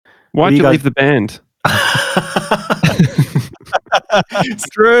Why'd you leave the band? It's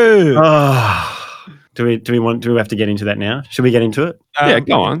true. Do we have to get into that now? Should we get into it? Yeah,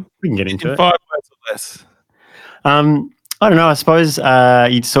 go on. We can get into it. 5 words or less. I don't know. I suppose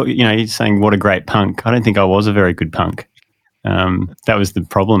you're saying what a great punk. I don't think I was a very good punk. That was the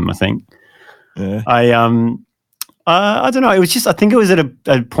problem, I think. Yeah. I don't know. It was just, I think it was at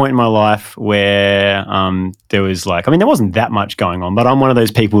a point in my life where there was there wasn't that much going on, but I'm one of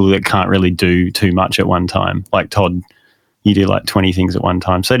those people that can't really do too much at one time. Like Todd, you do like 20 things at one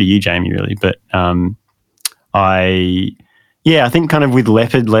time. So do you, Jamie, really. But I think kind of with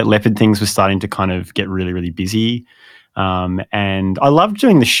Leopard things were starting to kind of get really, really busy. And I loved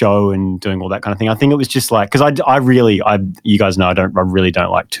doing the show and doing all that kind of thing. I think it was just like, because you guys know I really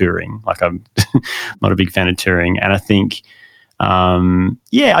don't like touring. Like I'm not a big fan of touring. And I think,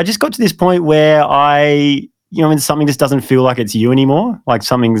 I just got to this point where when something just doesn't feel like it's you anymore, like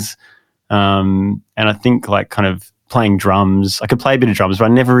something's, and I think like kind of playing drums, I could play a bit of drums, but I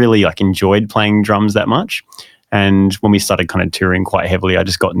never really like enjoyed playing drums that much. And when we started kind of touring quite heavily, I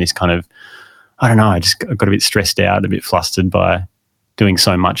just got in this kind of, I don't know, I just got a bit stressed out, a bit flustered by doing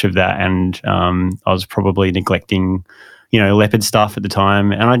so much of that. And I was probably neglecting, Leopard stuff at the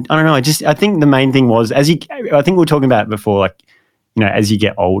time. And I don't know, I think the main thing was, I think we were talking about it before, like, as you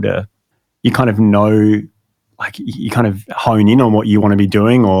get older, you kind of know, like you kind of hone in on what you want to be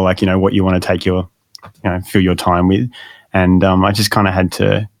doing or like, what you want to take your, fill your time with. And I just kind of had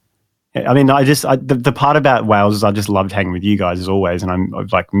to, the part about Wales is I just loved hanging with you guys as always, and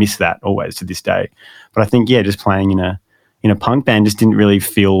I've like missed that always to this day. But I think just playing in a punk band just didn't really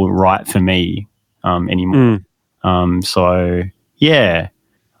feel right for me anymore. So yeah,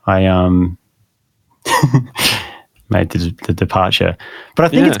 I made the departure. But I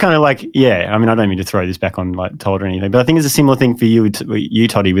think it's kind of like I don't mean to throw this back on like Todd or anything, but I think it's a similar thing for you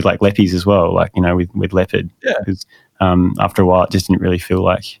Toddy, with like Leppies as well. Like with Leopard, because after a while it just didn't really feel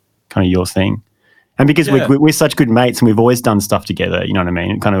like kind of your thing. And because we're such good mates and we've always done stuff together, you know what I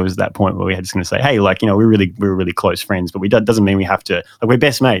mean? It kind of was that point where we had just going to say, hey, like, we're really close friends, but doesn't mean we have to, like, we're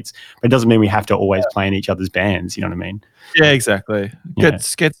best mates, but it doesn't mean we have to always play in each other's bands, you know what I mean? Yeah, exactly.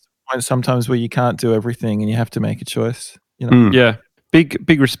 Gets to the point sometimes where you can't do everything and you have to make a choice, Yeah.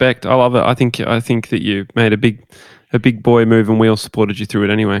 Big respect. I love it. I think that you made a big boy move and we all supported you through it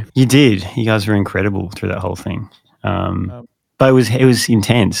anyway. You did. You guys were incredible through that whole thing. But it was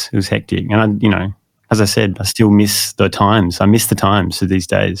intense. It was hectic. And as I said, I still miss the times. I miss the times to this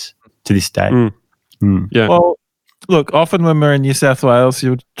day. Yeah. Well, look, often when we're in New South Wales,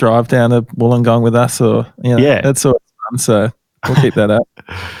 you'll drive down to Wollongong with us, or that's sort of fun. So we'll keep that up.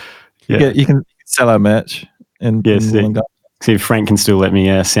 You can sell our merch in Wollongong. See if Frank can still let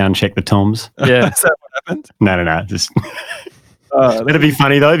me sound check the toms. Yeah. Is that what happened? No. Just it'd be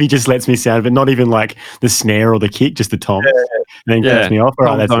funny though if he just lets me sound, but not even like the snare or the kick, just the toms. And then cuts me off. All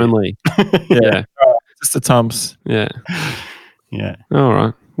right, that's only. Yeah. Just the toms. Yeah. Yeah. All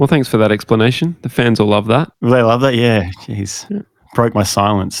right. Well, thanks for that explanation. The fans will love that. They love that. Yeah. Jeez. Yeah. Broke my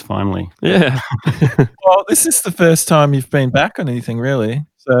silence finally. Yeah. Well, this is the first time you've been back on anything, really.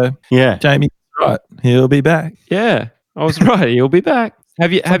 So yeah, Jamie's right. He'll be back. Yeah, I was right. He'll be back.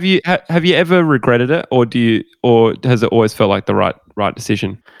 Have you ever regretted it, or has it always felt like the right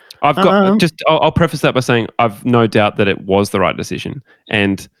decision? I've got I'll preface that by saying I've no doubt that it was the right decision,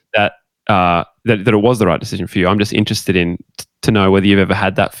 and that it was the right decision for you. I'm just interested to know whether you've ever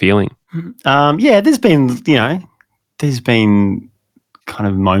had that feeling. There's been kind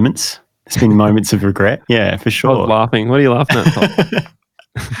of moments. There's been moments of regret. Yeah, for sure. I was laughing. What are you laughing at?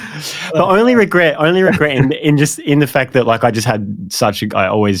 The only regret in the fact that like I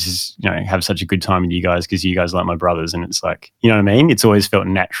always just have such a good time with you guys because you guys are like my brothers, and it's like, you know what I mean? It's always felt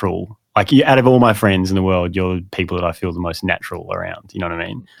natural. Like out of all my friends in the world, you're the people that I feel the most natural around. You know what I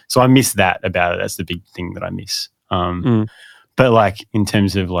mean? So I miss that about it. That's the big thing that I miss. But like in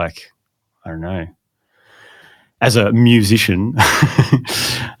terms of like, I don't know, as a musician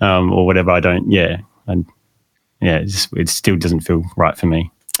or whatever, I don't. It still doesn't feel right for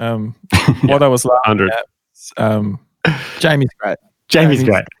me. What I was laughing at, Jamie's great. Jamie's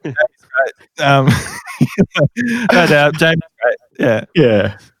great. No doubt, Jamie's great. Yeah.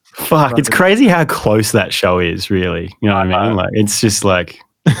 Yeah. Fuck, it's crazy how close that show is, really. You know what I mean? Like, it's just like,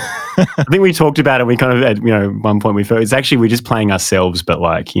 I think we talked about it. We kind of at one point we felt it's actually we're just playing ourselves, but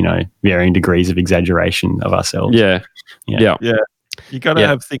like varying degrees of exaggeration of ourselves. Yeah. You got to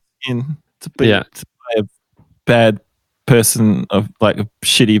have thick skin to play a bad person, of like a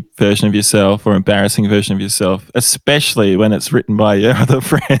shitty version of yourself or embarrassing version of yourself, especially when it's written by your other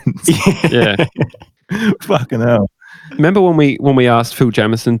friends. Yeah. Fucking hell. Remember when we asked Phil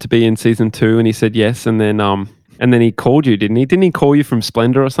Jamieson to be in season 2 and he said yes, and then he called you, didn't he? Didn't he call you from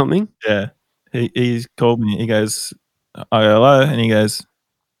Splendor or something? Yeah, he's called me. He goes, "Oh, hello," and he goes,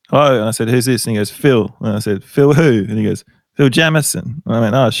 "Hello," and I said, "Who's this?" And he goes, "Phil," and I said, "Phil who?" And he goes, "Phil Jamieson." And I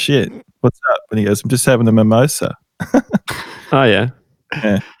went, "Oh shit, what's up?" And he goes, "I'm just having a mimosa." Oh yeah.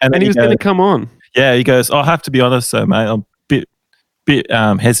 Yeah, and he was going to come on. Yeah, he goes, "I'll have to be honest, though, mate. I'm a bit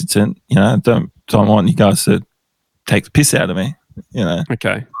hesitant. You know, don't want you guys to take the piss out of me. You know."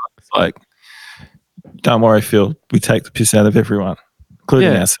 Okay. It's like, don't worry, Phil. We take the piss out of everyone, including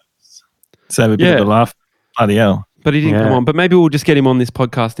ourselves. So have a bit of a laugh. Bloody hell. But he didn't come on. But maybe we'll just get him on this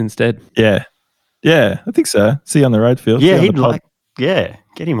podcast instead. Yeah. Yeah, I think so. See you on the road, Phil. Yeah,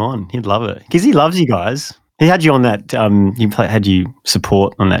 get him on. He'd love it because he loves you guys. He had you on that. Had you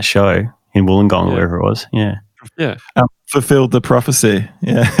support on that show in Wollongong, or wherever it was. Yeah, yeah. Fulfilled the prophecy.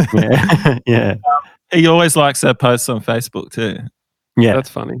 Yeah, yeah, yeah. He always likes our posts on Facebook too. Yeah, that's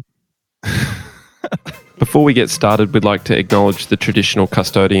funny. Before we get started, we'd like to acknowledge the traditional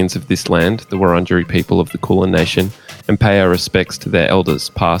custodians of this land, the Wurundjeri people of the Kulin Nation, and pay our respects to their elders,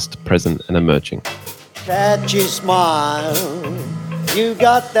 past, present, and emerging. Catchy smile, you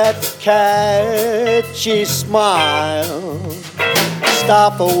got that catchy smile.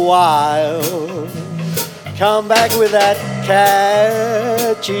 Stop a while, come back with that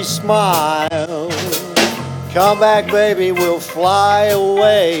catchy smile. Come back, baby, we'll fly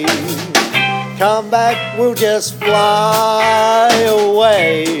away. Come back, we'll just fly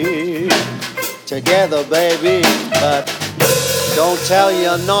away together, baby, but don't tell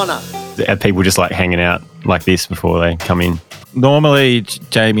your nonna. Are people just like hanging out like this before they come in? Normally,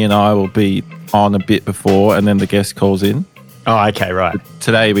 Jamie and I will be on a bit before, and then the guest calls in. Oh, okay, right. But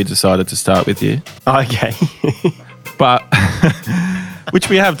today we decided to start with you. Okay. But, which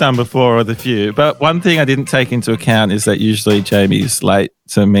we have done before with a few. But one thing I didn't take into account is that usually Jamie's late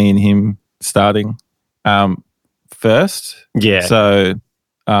to me and him starting first. Yeah. So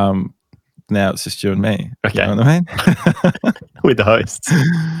now it's just you and me. Okay. You know what I mean? With the hosts.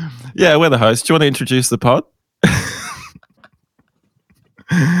 Yeah, we're the hosts. Do you want to introduce the pod?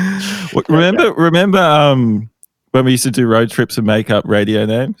 Remember when we used to do road trips and make up radio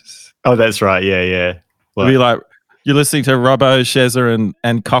names? Oh, that's right. Yeah, yeah. Well, be like, you're listening to Robbo, Shezza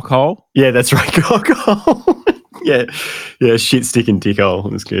and Cockhole? Yeah, that's right. Cockhole. Yeah. Shit stick and dickhole.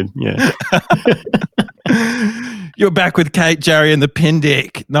 That's good. Yeah. You're back with Kate, Jerry, and the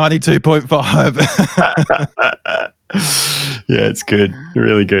Pindick, 92.5. Yeah, it's good.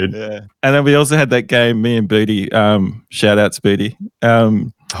 Really good. Yeah. And then we also had that game, me and Booty. Shout out, Booty.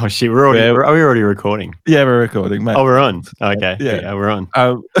 Oh shit, are we already recording? Yeah, we're recording, mate. Oh, we're on. Okay. Yeah, we're on.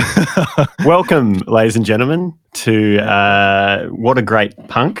 Welcome, ladies and gentlemen, to What a Great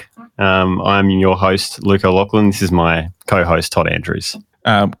Punk. I'm your host, Luke O'Loughlin. This is my co-host, Todd Andrews.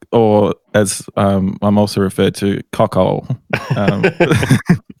 Or as I'm also referred to, Cockhole.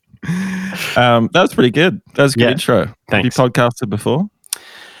 That was pretty good. That was a good intro. Thanks. Have you podcasted before?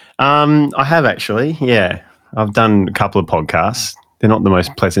 I have actually, yeah. I've done a couple of podcasts. They're not the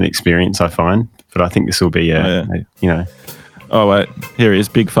most pleasant experience, I find, but I think this will be, you know. Oh, wait. Here he is.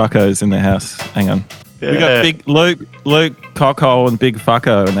 Big Fucko's in the house. Hang on. Yeah. We got Big Luke, Cockhole, and Big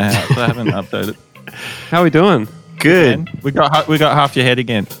Fucko in the house. I haven't updated. How are we doing? Good. We got half your head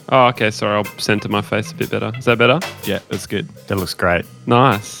again. Oh, okay. Sorry, I'll center my face a bit better. Is that better? Yeah, that's good. That looks great.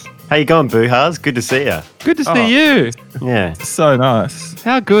 Nice. How you going, Boohas? Good to see you. Good to see you. Yeah. So nice.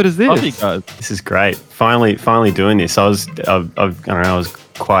 How good is this? Love you guys. This is great. Finally doing this. I don't know, I was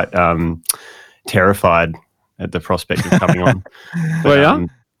quite terrified at the prospect of coming on. But,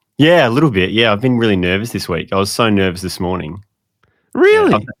 yeah, a little bit. Yeah, I've been really nervous this week. I was so nervous this morning.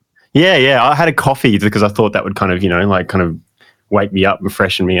 Really? Yeah. I had a coffee because I thought that would kind of wake me up and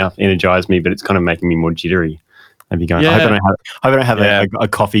freshen me up, energize me, but it's kind of making me more jittery. I'd be going, I hope I don't have a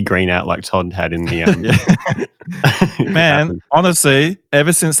coffee green out like Todd had in the Man, honestly,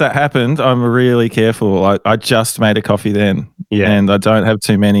 ever since that happened, I'm really careful. I just made a coffee then. Yeah. And I don't have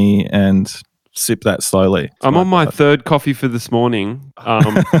too many and sip that slowly. I'm on my third coffee for this morning.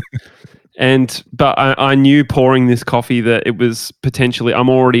 But I knew pouring this coffee that it was potentially, I'm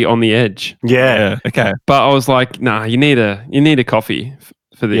already on the edge. Yeah. Okay. But I was like, nah, you need a coffee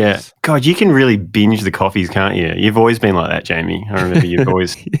for this. Yeah. God, you can really binge the coffees, can't you? You've always been like that, Jamie. I remember you've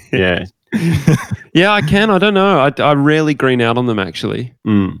always, yeah. Yeah, I can. I don't know. I rarely green out on them actually.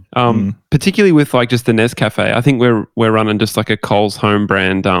 Particularly with like just the Nescafe. I think we're running just like a Coles home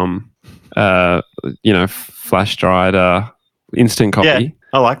brand, flash dried instant coffee. Yeah,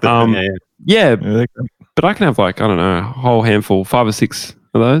 I like that. Yeah, but I can have like, I don't know, a whole handful, 5 or 6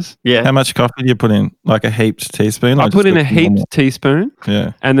 of those. Yeah. How much coffee do you put in? Like a heaped teaspoon? I put in a heaped teaspoon.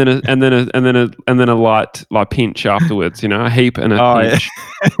 Yeah. And then a light like pinch afterwards. A heap and a pinch.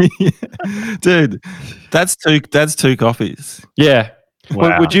 Yeah. Dude, that's two coffees. Yeah.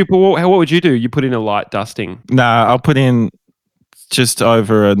 Wow. What would you do? You put in a light dusting. Nah, I'll put in just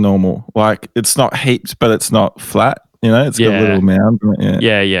over a normal. Like it's not heaped, but it's not flat. It's got a little mound.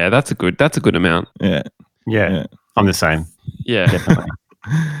 Yeah. That's a good amount. Yeah. I'm the same. Yeah. Definitely.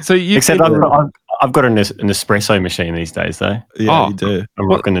 So Except I've got an espresso machine these days, though. Yeah, you do. I'm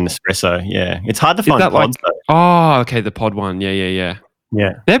rocking an espresso. Yeah, it's hard to find pods. Oh, okay, the pod one. Yeah.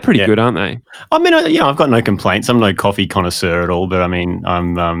 Yeah, they're pretty good, aren't they? I mean, I've got no complaints. I'm no coffee connoisseur at all, but I mean,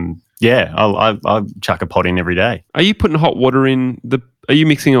 I'll chuck a pod in every day. Are you putting hot water in Are you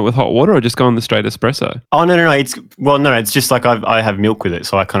mixing it with hot water or just going the straight espresso? Oh no! It's just like I have milk with it,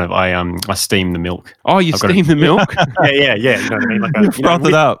 so I steam the milk. Oh, you steam the milk? Yeah. You know what I mean? Like froth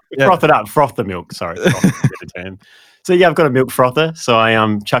it up. Froth it up. Froth the milk. Sorry, froth is the term. So I've got a milk frother. So I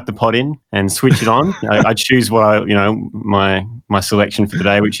chuck the pot in and switch it on. I choose what my selection for the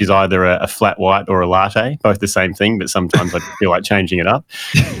day, which is either a flat white or a latte, both the same thing, but sometimes I feel like changing it up.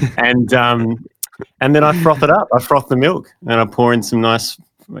 And then I froth it up. I froth the milk and I pour in some nice.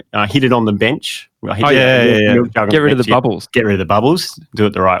 I hit it on the bench. Get rid of the bubbles. Get rid of the bubbles. Do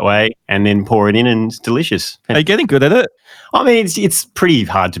it the right way, and then pour it in, and it's delicious. Are you getting good at it? I mean, it's pretty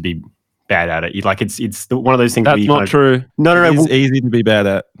hard to be bad at it. It's one of those things. That's not true. No. It's easy to be bad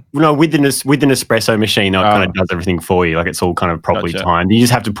at. No, with an espresso machine, it kind of does everything for you. Like it's all kind of properly timed. You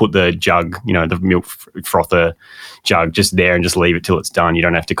just have to put the jug, the milk frother jug, just there and just leave it till it's done. You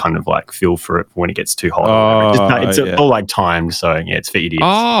don't have to kind of like feel for it when it gets too hot. It's all like timed. So yeah, it's for idiots.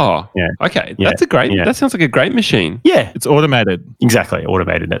 Oh, yeah. Okay, that's a great. Yeah. That sounds like a great machine. Yeah, it's automated. Exactly,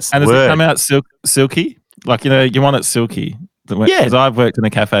 automated. Does it come out silky? Like you want it silky. Because I've worked in a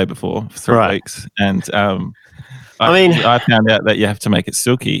cafe before for 3 weeks, and I found out that you have to make it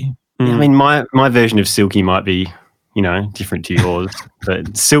silky. I mean, my version of silky might be, different to yours,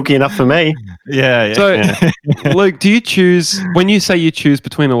 but silky enough for me. Yeah. So, Luke, do you choose when you say you choose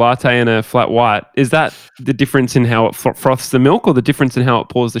between a latte and a flat white? Is that the difference in how it froths the milk, or the difference in how it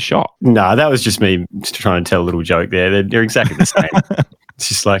pours the shot? No, that was just me trying to tell a little joke there. They're exactly the same. It's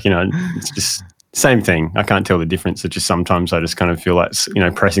just like it's just. Same thing. I can't tell the difference. It's just sometimes I just kind of feel like,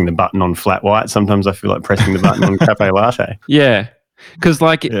 pressing the button on flat white. Sometimes I feel like pressing the button on cafe latte. Yeah. Because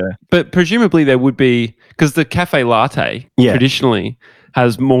but presumably there would be, because the cafe latte traditionally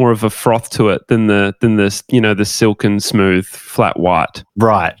has more of a froth to it than the silken smooth flat white.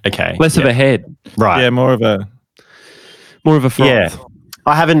 Right. Okay. Less of a head. Right. Yeah. More of a froth. Yeah.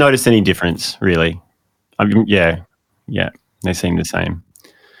 I haven't noticed any difference really. Yeah. They seem the same.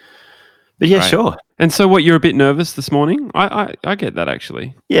 But yeah, sure. And so, you're a bit nervous this morning? I get that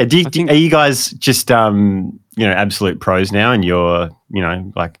actually. Yeah. Are you guys just absolute pros now, and you're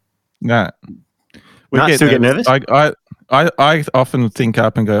like nah? Still get nervous? I often think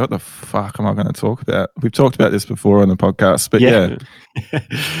up and go, what the fuck am I going to talk about? We've talked about this before on the podcast, but yeah.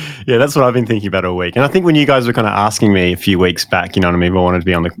 Yeah, that's what I've been thinking about all week. And I think when you guys were kind of asking me a few weeks back, I wanted to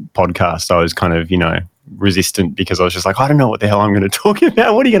be on the podcast, I was kind of, resistant because I was just like, I don't know what the hell I'm going to talk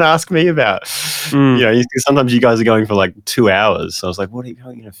about. What are you going to ask me about? Sometimes you guys are going for like 2 hours. So I was like, what are you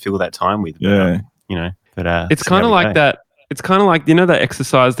going to fill that time with? Yeah. But it's kind of like that. It's kind of like, that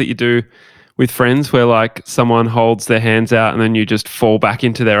exercise that you do with friends where like someone holds their hands out and then you just fall back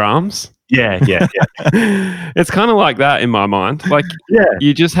into their arms. Yeah. It's kind of like that in my mind. Like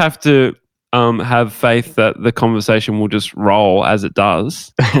you just have to have faith that the conversation will just roll as it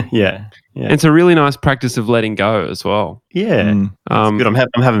does. Yeah. And it's a really nice practice of letting go as well. Yeah. That's good. I'm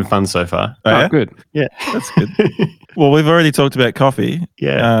having fun so far. Oh, good. Yeah. That's good. Well, we've already talked about coffee.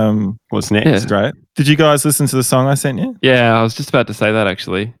 Yeah. What's next? Yeah. Right. Did you guys listen to the song I sent you? Yeah, I was just about to say that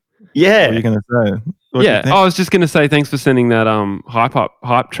actually. Yeah. What are you going to say? I was just going to say thanks for sending that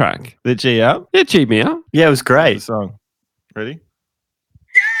hype track. The G up? Yeah, G'd me up. Yeah, it was great. The song. Ready?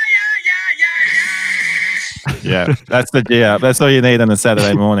 Yeah, that's the G up. That's all you need on a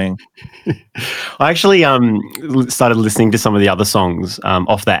Saturday morning. I actually started listening to some of the other songs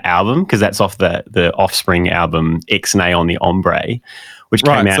off that album, because that's off the Offspring album Ixnay on the Ombre, which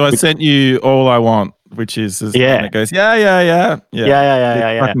came out. So I sent you All I Want, which is it goes yeah.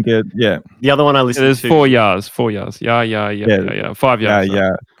 Fucking good. Yeah. The other one I listened to. There's 4 years. 4 years. Yeah. 5 years.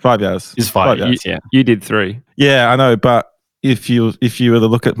 Yeah. 5 years. It's 5 years. You did 3. Yeah, I know, but if you were to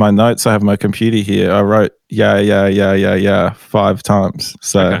look at my notes, I have my computer here. I wrote yeah 5 times.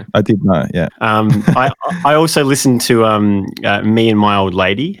 So I did know. Yeah. I also listened to Me and My Old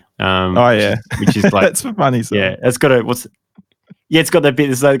Lady. Which is like that's funny. Yeah, it's got a it's got that bit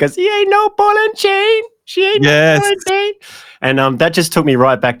that goes, "She ain't no ball and chain. She ain't no ball and chain." And that just took me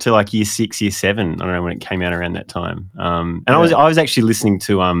right back to like year 6, year 7. I don't know when it came out around that time. And I was actually listening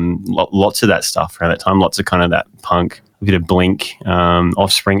to lots of that stuff around that time. Lots of kind of that punk, a bit of Blink,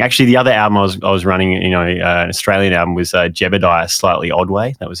 Offspring. Actually, the other album I was running, an Australian album was Jebediah, Slightly Odd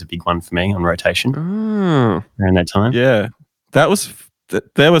Way. That was a big one for me on rotation around that time. Yeah,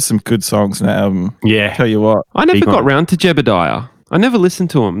 there were some good songs in that album. Yeah, tell you what, I never got round to Jebediah. I never listened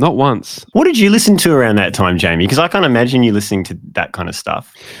to him, not once. What did you listen to around that time, Jamie? Because I can't imagine you listening to that kind of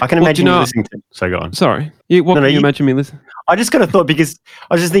stuff. I can imagine you listening to... So go on. Sorry. What can you imagine me listening? I just kind of thought, because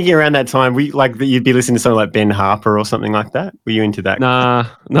I was just thinking around that time, that you'd be listening to something like Ben Harper or something like that. Were you into that? Nah.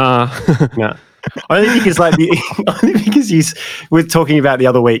 No. Only because you were talking about the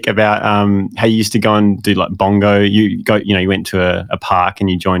other week about how you used to go and do like bongo. You went to a park and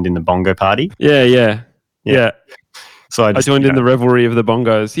you joined in the bongo party. Yeah. So I joined in the revelry of the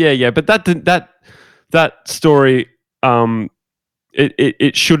bongos. Yeah. But that story,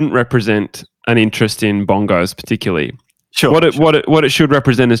 it shouldn't represent an interest in bongos particularly. Sure. What it should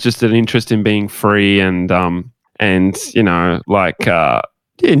represent is just an interest in being free and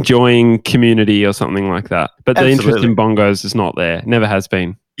enjoying community or something like that. But the interest in bongos is not there. Never has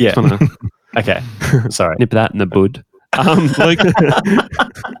been. Yeah. Okay. Sorry. Nip that in the bud.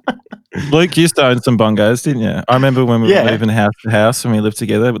 Luke used to own some bongos, didn't you? I remember when we were moving house to house when we lived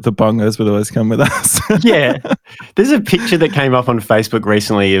together, but the bongos would always come with us. Yeah. There's a picture that came up on Facebook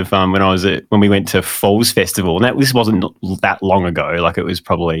recently of when we went to Falls Festival, and this wasn't that long ago. Like it was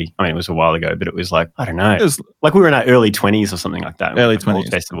probably, it was a while ago, but it was like, I don't know. It was like we were in our early 20s or something like that. Early 20s. Falls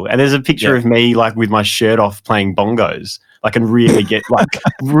Festival. And there's a picture of me like with my shirt off playing bongos. Like and really get like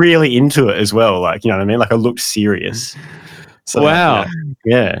really into it as well. Like, you know what I mean? Like I looked serious. So, wow.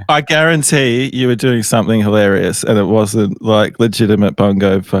 Yeah. I guarantee you were doing something hilarious and it wasn't like legitimate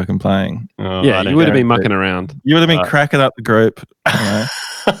bongo fucking playing. Yeah, you would have been mucking around. You would have been cracking up the group.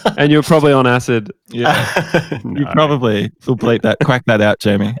 And you were probably on acid. Yeah. No. You probably will bleep that, quack that out,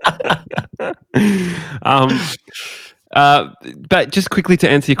 Jamie. But just quickly to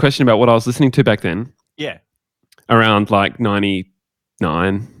answer your question about what I was listening to back then. Yeah. Around like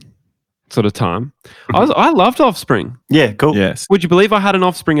 99 sort of time. I loved Offspring. Yeah, cool. Yes. Would you believe I had an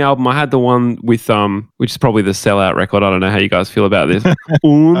Offspring album? I had the one with which is probably the sellout record. I don't know how you guys feel about this.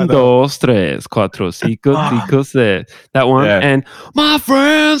 Un, dos, tres, cuatro, cinco, cinco, seis. That one. Yeah. And my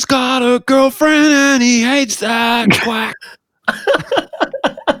friend's got a girlfriend and he hates that quack.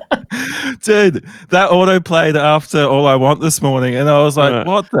 Dude, that auto played after All I Want this morning, and I was like,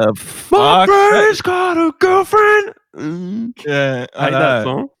 "What the fuck?" My friend's got a girlfriend. Yeah, I hate that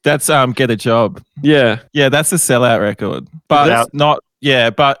song. That's Get a Job. Yeah, that's a sellout record, but it's not. Yeah,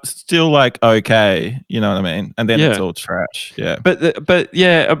 but still like okay, you know what I mean. And then it's all trash. Yeah, but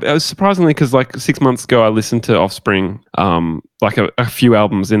yeah, surprisingly, because like 6 months ago, I listened to Offspring, like a few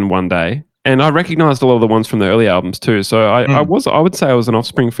albums in one day. And I recognized a lot of the ones from the early albums too. So I would say I was an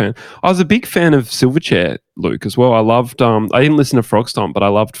Offspring fan. I was a big fan of Silverchair, Luke, as well. I loved, I didn't listen to Frog Stomp, but I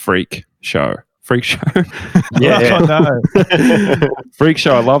loved Freak Show. Yeah. Freak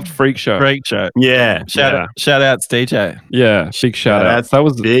Show. I loved Freak Show. Freak Show. Yeah. Shout outs, DJ. Yeah. Big shout outs. That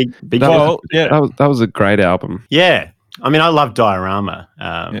was big. That was a great album. Yeah. I mean, I love Diorama.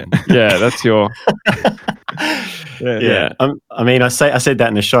 Yeah, that's your... Yeah. I mean, I said that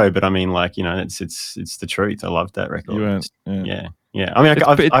in the show, but I mean, like, you know, it's the truth. I love that record. Yeah. I mean,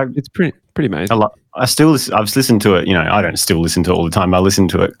 it's pretty amazing. I've listened to it. You know, I don't still listen to it all the time. I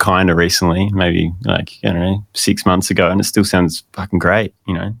listened to it kind of recently, maybe like, I don't know, 6 months ago, and it still sounds fucking great.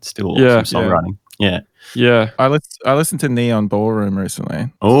 You know, it's still awesome songwriting. Yeah. I listened to Neon Ballroom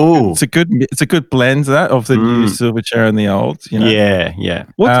recently. Oh, it's a good blend of the new Silverchair and the old. You know? Yeah.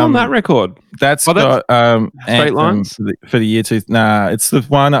 What's on that record? That's got Straight Lines for the year 2000. Nah, it's the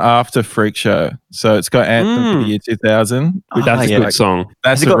one after Freak Show. So it's got Anthem for the year 2000. That's a good song.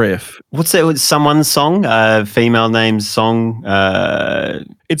 That's a riff. What's that? Someone's song? Female name's song.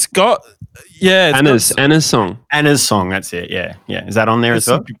 It's got Anna's song. Anna's song. That's it. Yeah. Is that on there as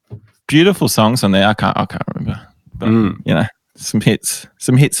well? Beautiful songs on there. I can't remember, but you know, some hits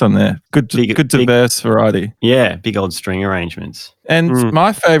on there. Good diverse variety. Yeah, big old string arrangements. And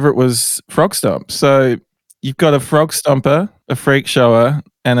my favorite was Frog Stomp. So you've got a Frog Stomper, a Freak Shower,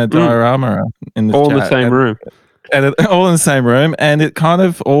 and a Diorama in the all in the same room, and all in the same room, and it kind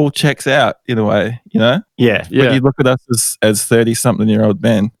of all checks out in a way, you know. Yeah. When you look at us as 30-something-year-old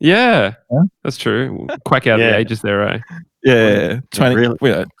men. Yeah, that's true. Quack out the ages there, eh? Yeah, 20,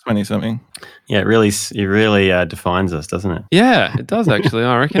 really? 20 something. Yeah, it really defines us, doesn't it? Yeah, it does actually,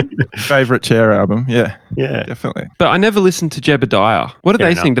 I reckon. Favorite Cher album. Yeah, definitely. But I never listened to Jebediah. What do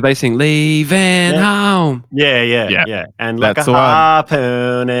they sing? Do they sing Leaving Home? Yeah. And like a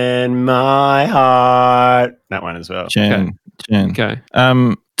harpoon in my heart. That one as well. Jen. Okay.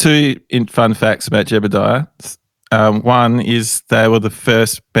 Two fun facts about Jebediah. One is they were the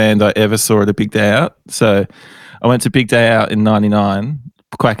first band I ever saw at a Big Day Out. So I went to Big Day Out in 99,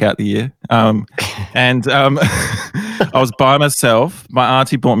 Quack Out the year. And I was by myself. My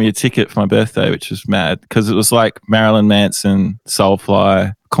auntie bought me a ticket for my birthday, which was mad because it was like Marilyn Manson,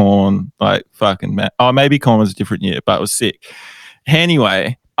 Soulfly, Korn, like fucking mad. Oh, maybe Korn was a different year, but it was sick.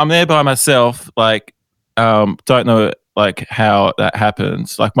 Anyway, I'm there by myself, like, don't know like how that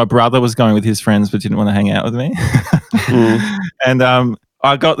happens. Like my brother was going with his friends but didn't want to hang out with me. And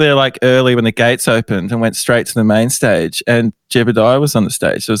I got there like early when the gates opened and went straight to the main stage, and Jebediah was on the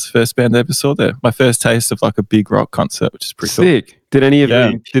stage. It was the first band I ever saw there. My first taste of like a big rock concert, which is pretty sick. Did any of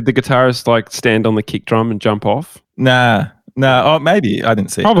did the guitarist like stand on the kick drum and jump off? Nah. Oh, maybe I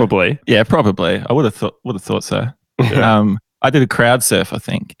didn't see. Probably. Yeah, probably. I would have thought so. I did a crowd surf, I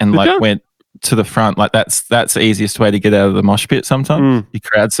think, and went to the front. Like that's the easiest way to get out of the mosh pit sometimes. You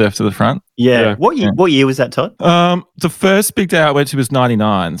crowd surf to the front. Yeah. What year was that, Todd? The first Big Day Out I went to was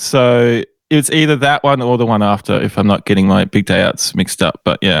 99. So it's either that one or the one after if I'm not getting my Big Day Outs mixed up.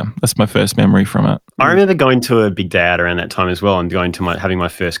 But yeah, that's my first memory from it. I remember going to a Big Day Out around that time as well, and going to having my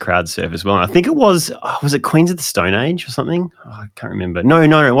first crowd surf as well. And I think it was it Queens of the Stone Age or something? Oh, I can't remember. No,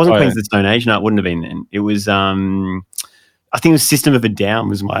 it wasn't Queens of the Stone Age. No, it wouldn't have been then. It was I think it was System of a Down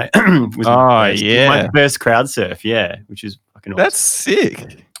was my my first crowd surf, which is fucking awesome. That's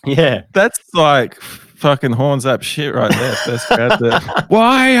sick. Yeah. That's like fucking horns up shit right there. First crowd surf.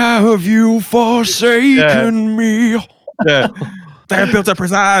 Why have you forsaken me? Yeah. They have built a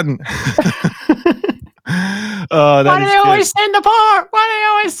prison. Why do they always send apart?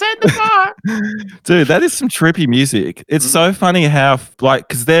 Dude, that is some trippy music. It's so funny how, like,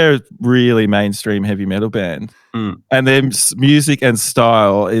 because they're a really mainstream heavy metal band, and their music and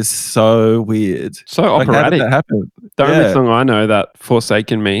style is so weird. So like, operatic. How did that happen? The only song I know, that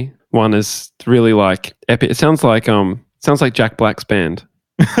Forsaken Me one, is really like epic. It sounds like Jack Black's band.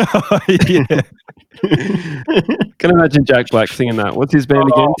 Yeah. Can imagine Jack Black singing that. What's his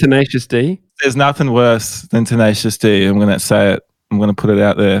band again? Tenacious D? There's nothing worse than Tenacious D. I'm going to say it. I'm going to put it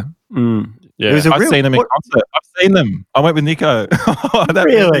out there. Yeah. I've seen them in concert. I've seen them. I went with Nico.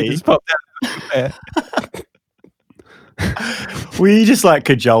 Really? Just popped out. Were you just like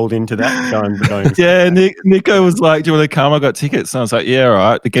cajoled into that? Going yeah, Nico was like, "Do you want to come? I got tickets." And I was like, "Yeah, all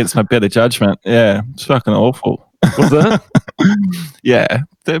right." Against my better judgment. Yeah, it's fucking awful. Was that? Yeah,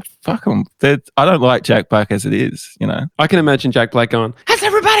 they're fucking. I don't like Jack Black as it is. You know. I can imagine Jack Black going, "How's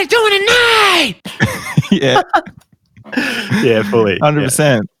everybody doing tonight?" Yeah. Yeah, fully.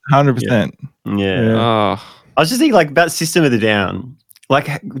 100%. 100%. Yeah. Oh. I was just thinking, like, about System of the Down.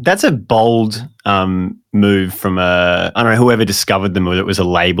 Like, that's a bold move from I don't know, whoever discovered them, whether it was a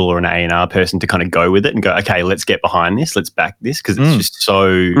label or an A&R person, to kind of go with it and go, okay, let's get behind this, let's back this, because it's just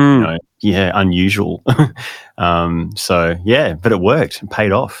so, unusual. So, yeah, but it worked. It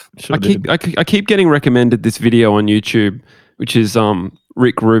paid off. Sure I keep getting recommended this video on YouTube, which is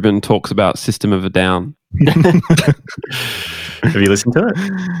Rick Rubin talks about System of a Down. Have you listened to it?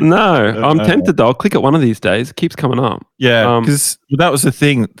 No, I'm tempted though. I'll click it one of these days. It keeps coming up. Yeah, because that was the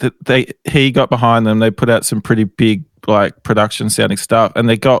thing that he got behind them. They put out some pretty big like production sounding stuff, and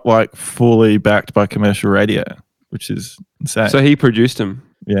they got like fully backed by commercial radio, which is insane. So he produced them.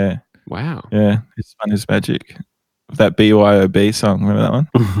 Yeah. Wow. Yeah, it's fun as magic. That BYOB song, remember that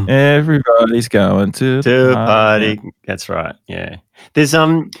one? Everybody's going to party. That's right. Yeah. There's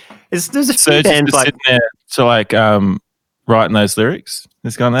a few bands like sitting there to like writing those lyrics.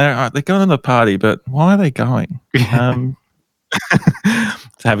 There's going there. They're going to the party, but why are they going? To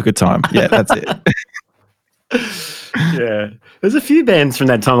have a good time. Yeah, that's it. Yeah. There's a few bands from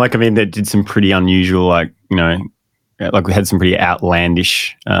that time, like, I mean, that did some pretty unusual, like, you know, like we had some pretty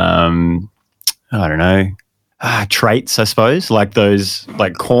outlandish, I don't know, traits, I suppose, like those,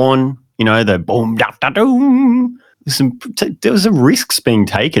 like Korn, you know, the boom, da, da, doom. There was some risks being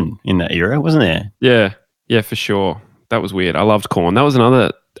taken in that era, wasn't there? Yeah, for sure. That was weird. I loved Korn. That was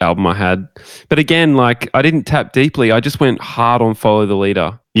another album I had. But again, like, I didn't tap deeply. I just went hard on Follow the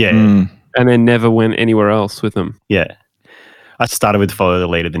Leader. Yeah. And then never went anywhere else with them. Yeah. I started with Follow the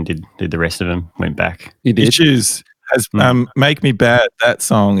Leader, then did the rest of them, went back. You did? Issues has Make Me Bad. That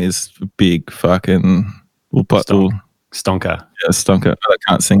song is a big fucking stonker. Yeah, stonker. I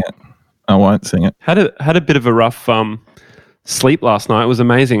can't sing it. I won't sing it. Had a bit of a rough sleep last night. It was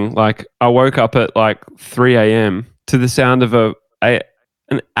amazing. Like I woke up at like 3 a.m. to the sound of a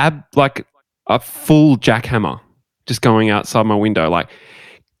full jackhammer just going outside my window, like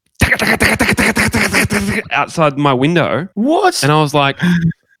outside my window. What? And I was like,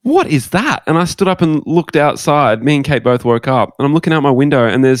 what is that? And I stood up and looked outside. Me and Kate both woke up and I'm looking out my window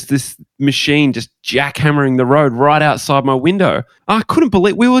and there's this machine just jackhammering the road right outside my window. I couldn't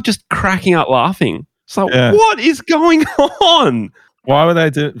believe, we were just cracking up laughing. It's like, what is going on? Why would they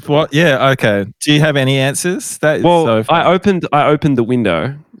do what? Yeah, okay. Do you have any answers? I opened the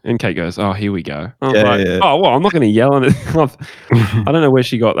window and Kate goes, "Oh, here we go." Oh, well, I'm not going to yell at it. I don't know where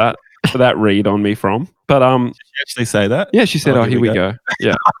she got that read on me from. But did she actually say that? Yeah, she said, "Oh, here we go."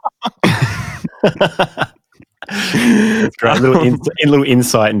 Yeah. That's great. A little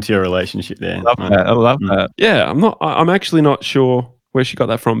insight into your relationship there. I love that. Yeah, I'm actually not sure where she got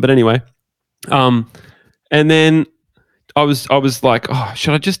that from, but anyway. And then I was like, oh,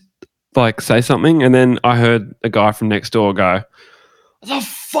 should I just like say something? And then I heard a guy from next door go, "What the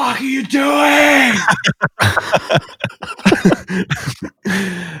fuck are you doing?"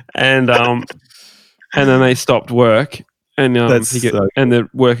 and then they stopped work, and and the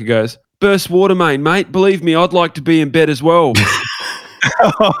worker goes, "Burst water main, mate. Believe me, I'd like to be in bed as well."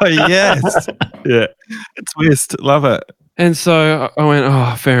 Oh yes, yeah, twist, love it. And so I went,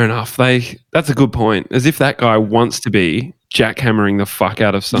 oh, fair enough. That's a good point. As if that guy wants to be jackhammering the fuck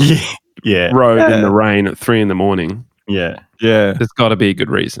out of some road in the rain at 3 a.m. Yeah. Yeah. There's got to be a good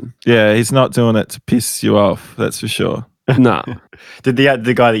reason. Yeah, he's not doing it to piss you off, that's for sure. Nah. Did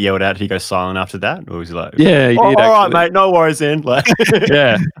the guy that yelled out, did he go silent after that? Or was he like, yeah, he did, all right, mate, no worries then. Like,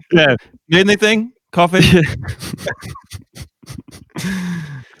 yeah. Need anything? Coffee?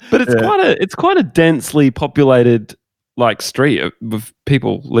 But it's quite a densely populated like street with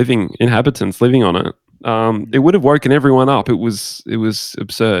inhabitants living on it. It would have woken everyone up. It was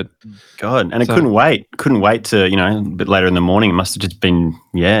absurd. God, and it couldn't wait to, a bit later in the morning. It must have just been,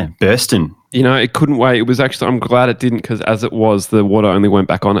 bursting. It couldn't wait. It was actually, I'm glad it didn't, because as it was, the water only went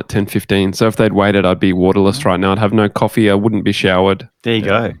back on at 10:15. So if they'd waited, I'd be waterless right now. I'd have no coffee. I wouldn't be showered. There you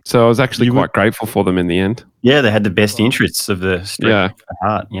go. So I was actually quite grateful for them in the end. Yeah, they had the best interests of the street at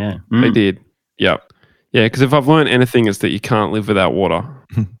heart. Yeah. They did. Yep. Yeah, because if I've learned anything, it's that you can't live without water.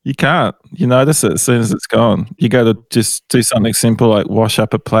 You can't. You notice it as soon as it's gone. You go to just do something simple like wash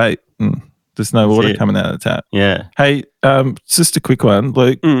up a plate and there's no water coming out of the tap. Yeah. Hey, just a quick one.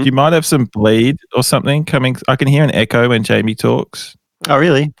 Luke, you might have some bleed or something coming. I can hear an echo when Jamie talks. Oh,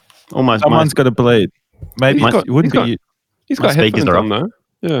 really? Almost. Someone's got a bleed. Maybe it wouldn't be you. He's got headphones on though.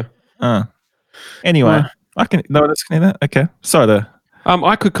 Yeah. Anyway, I can. No, that's can hear that. Okay. Sorry.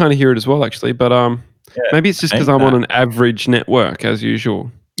 I could kind of hear it as well, actually, but maybe it's just because I'm on an average network as usual.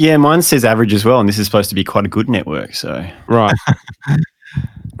 Yeah, mine says average as well, and this is supposed to be quite a good network. So right.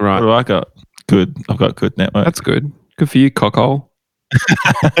 What do I got? Good. I've got good network. That's good. Good for you, cockhole.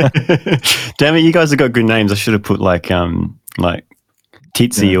 Damn it, you guys have got good names. I should have put like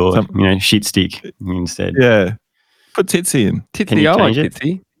Titsy or shit stick instead. Yeah. Put Titsy in. Titsy, I like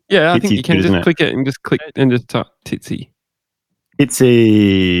Titsy. Yeah, I think you can just click it and just click and just type Titsy.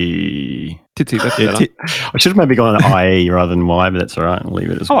 Titsy, that's better. I should have maybe gone IE rather than Y, but that's all right. I'll leave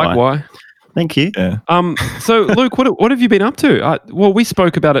it as Y. I like Y. Thank you. Yeah. So, Luke, what have you been up to? We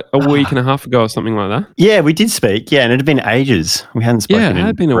spoke about it a week and a half ago or something like that. Yeah, we did speak. Yeah, and it had been ages. We hadn't spoken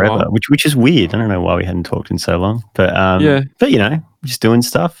in forever, a while. Which is weird. I don't know why we hadn't talked in so long. But but just doing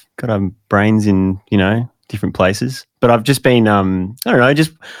stuff. Got our brains in different places. But I've just been I don't know,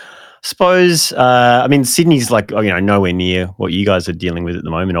 just. Suppose, Sydney's like, nowhere near what you guys are dealing with at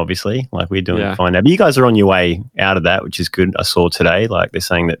the moment, obviously. Like, we're doing fine now. But you guys are on your way out of that, which is good. I saw today, like, they're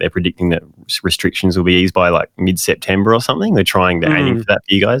saying that they're predicting that restrictions will be eased by, like, mid-September or something. They're aiming for that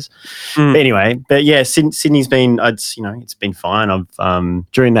for you guys. But anyway, Sydney's been, it's been fine. I've,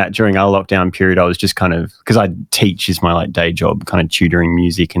 during our lockdown period, I was just kind of, because I teach is my, like, day job, kind of tutoring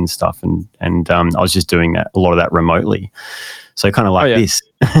music and stuff. And I was just doing a lot of that remotely. So kind of like this.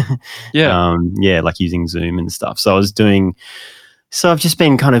 Like using Zoom and stuff. So I've just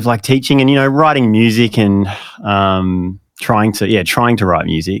been kind of like teaching and, writing music and trying to write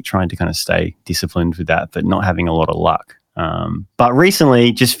music, trying to kind of stay disciplined with that, but not having a lot of luck. But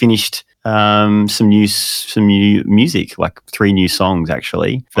recently just finished some new music, like 3 new songs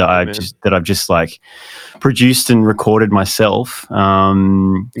actually that I've just like produced and recorded myself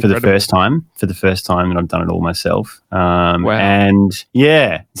for the first time and I've done it all myself. Wow. And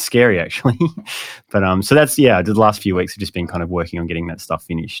yeah, it's scary actually. But so that's the last few weeks have just been kind of working on getting that stuff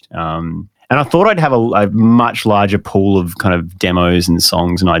finished. And I thought I'd have a much larger pool of kind of demos and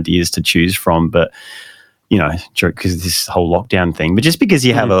songs and ideas to choose from, but you know, because this whole lockdown thing. But just because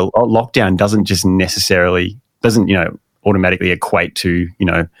you have a lockdown doesn't you know, automatically equate to, you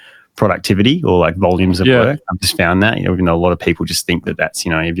know, productivity or like volumes of work. I've just found that, you know, even though a lot of people just think that that's,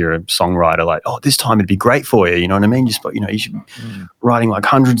 you know, if you're a songwriter, like, oh, this time it'd be great for you. You know what I mean? Just, you know, you should be writing like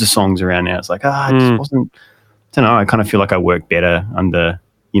hundreds of songs around now. It's like, it just wasn't, I don't know. I kind of feel like I work better under,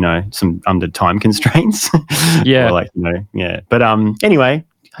 you know, under time constraints. Yeah. Or like, you know, yeah. But anyway,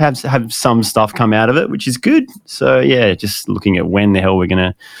 have some stuff come out of it, which is good. So yeah, just looking at when the hell we're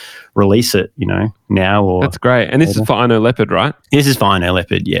going to release it, you know, now or... That's great. And this is for I Know Leopard, right? This is for I Know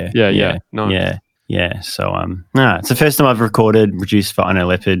Leopard, yeah. Yeah. Nice. Yeah. So, it's the first time I've recorded, produced for I Know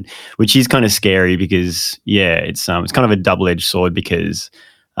Leopard, which is kind of scary because, it's kind of a double-edged sword because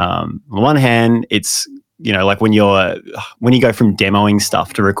on one hand, it's, you know, like when you go from demoing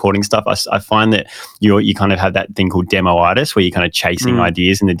stuff to recording stuff, I find that you kind of have that thing called demo-itis where you're kind of chasing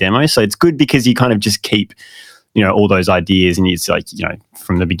ideas in the demo. So it's good because you kind of just keep, you know, all those ideas and it's like, you know,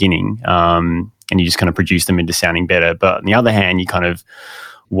 from the beginning, and you just kind of produce them into sounding better. But on the other hand, you kind of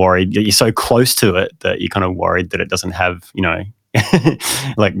worried that you're so close to it that you're kind of worried that it doesn't have, you know,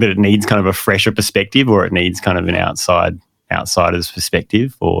 like that it needs kind of a fresher perspective or it needs kind of an outsider's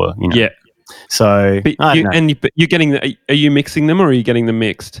perspective or, you know. Yeah. So, you're getting are you mixing them or are you getting them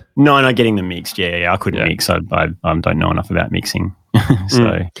mixed? No, not getting them mixed. Yeah. I couldn't mix. I don't know enough about mixing.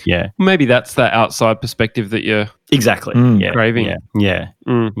 So, yeah. Maybe that's that outside perspective that you're exactly craving. Yeah.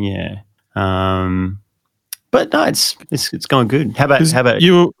 But no, it's going good. How about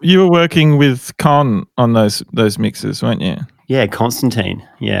you were working with Con on those mixes, weren't you? Yeah, Constantine.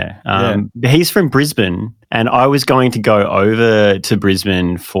 Yeah. He's from Brisbane, and I was going to go over to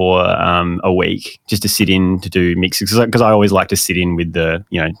Brisbane for a week just to sit in to do mixes because I always like to sit in with the,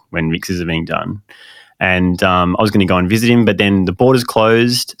 you know, when mixes are being done. And I was going to go and visit him, but then the borders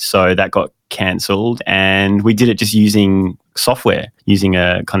closed, so that got cancelled. And we did it just using software, using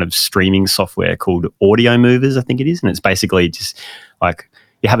a kind of streaming software called Audio Movers, I think it is. And it's basically just like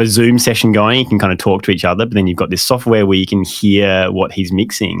you have a Zoom session going, you can kind of talk to each other, but then you've got this software where you can hear what he's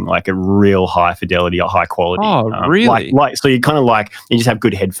mixing, like a real high fidelity or high quality. Oh, really? Like so you kind of like, you just have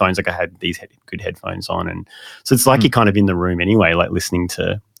good headphones. Like I had these good headphones on. And so it's like you're kind of in the room anyway, like listening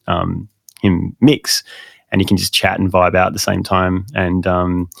to him mix, and you can just chat and vibe out at the same time. And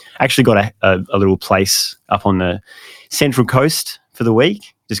actually got a little place up on the Central Coast for the week.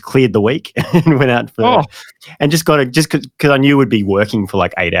 Just cleared the week and went out for and just because I knew we'd be working for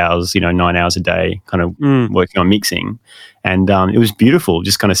like 8 hours, you know, 9 hours a day, kind of working on mixing, and it was beautiful.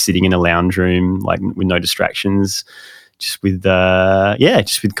 Just kind of sitting in a lounge room, like with no distractions. Just with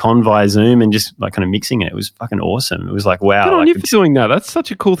Con via Zoom and just like kind of mixing it. It was fucking awesome. It was like, wow. Good on you for doing that. That's such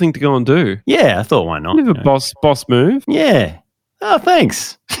a cool thing to go and do. Yeah, I thought, why not? You have a boss move. Yeah. Oh,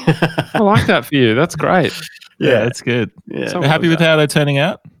 thanks. I like that for you. That's great. Yeah, that's good. Yeah. So happy with how they're turning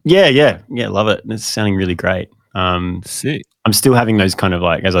out? Yeah, love it. It's sounding really great. Sick. I'm still having those kind of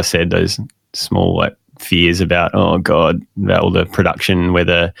like, as I said, those small like fears about, about all the production,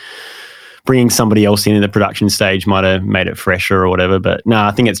 whether bringing somebody else in the production stage might have made it fresher or whatever. But no,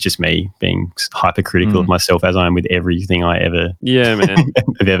 I think it's just me being hypercritical of myself as I am with everything I ever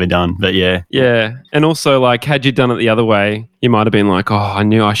have ever done. But yeah. And also, like, had you done it the other way, you might have been like, I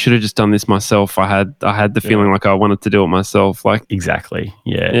knew I should have just done this myself. I had the feeling like I wanted to do it myself. Like exactly.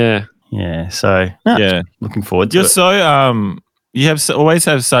 Yeah. So looking forward to You're it. So you always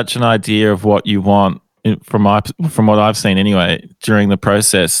have such an idea of what you want. From what I've seen anyway, during the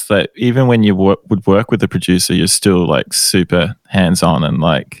process, that even when you would work with the producer, you're still like super hands-on and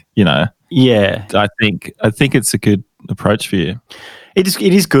like, you know. Yeah. I think it's a good approach for you. It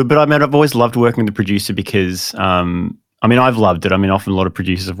is good, but I mean, I've always loved working with the producer because I mean, I've loved it. I mean, often a lot of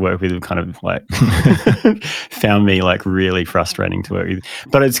producers I've worked with have kind of like found me like really frustrating to work with.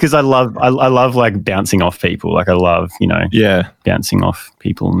 But it's because I love like bouncing off people. Like I love, you know, bouncing off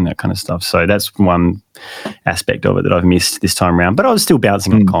people and that kind of stuff. So that's one aspect of it that I've missed this time around. But I was still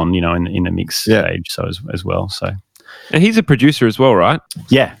bouncing on Con, you know, in the mix stage, so as well. So. And he's a producer as well, right?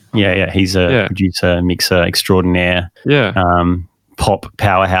 Yeah. He's a producer, mixer extraordinaire. Yeah. Pop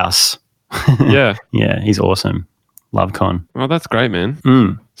powerhouse. Yeah. Yeah, he's awesome. Love Con. Oh, that's great,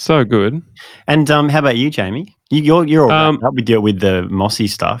 man. So good. And how about you, Jamie? You're all right. We deal with the Mossy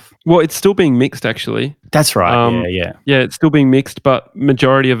stuff. Well, it's still being mixed, actually. That's right. Yeah. It's still being mixed, but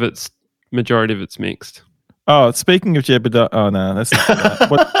majority of it's mixed. Oh, speaking of Jebediah. Oh no, that's not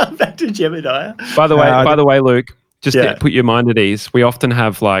what? Back to Jebediah. By the way, Luke, just to put your mind at ease, we often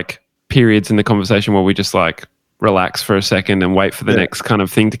have like periods in the conversation where we just like relax for a second and wait for the next kind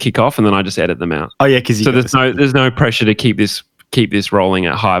of thing to kick off, and then I just edit them out. Oh yeah, because there's no pressure to keep this keep this rolling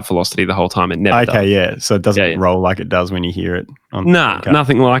at high velocity the whole time. It never does. Okay, yeah. So it doesn't roll like it does when you hear it.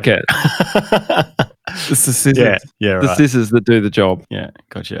 Nothing like it. It's the scissors. Yeah, right. The scissors that do the job. Yeah,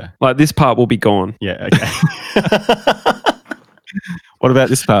 gotcha. Like this part will be gone. Yeah, okay. What about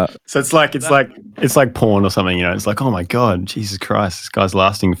this part? So it's like porn or something, you know. It's like, oh my God, Jesus Christ, this guy's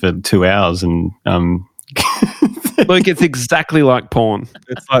lasting for 2 hours and Luke, it's exactly like porn.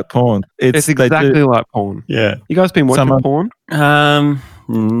 It's like porn. It's exactly like porn. Yeah. You guys been watching porn? I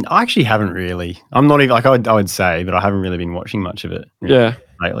actually haven't really. I'm not even like I would say, but I haven't really been watching much of it. Yeah.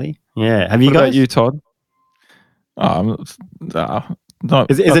 Lately. Yeah. Have you What guys? about you, Todd?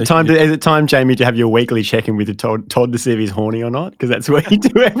 Is it time, Jamie, to have your weekly check-in with Todd to see if he's horny or not? Because that's what you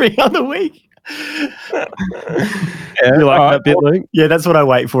do every other week. You like that bit, Luke? Yeah, that's what I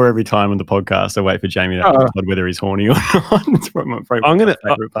wait for every time on the podcast. I wait for Jamie to ask Todd whether he's horny or not. It's probably my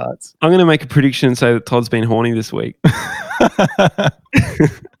favorite parts. I'm gonna make a prediction and say that Todd's been horny this week.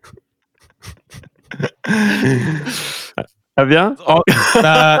 Have you?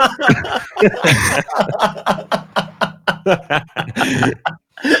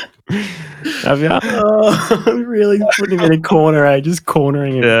 Have you? I'm really putting him in a corner, just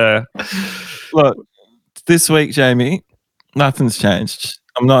cornering him. Yeah. Look, this week, Jamie, nothing's changed.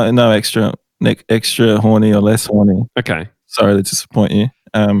 I'm no extra horny or less horny. Okay. Sorry to disappoint you.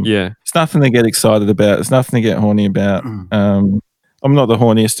 Yeah. It's nothing to get excited about. It's nothing to get horny about. I'm not the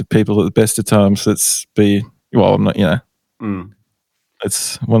horniest of people at the best of times. I'm not, you know.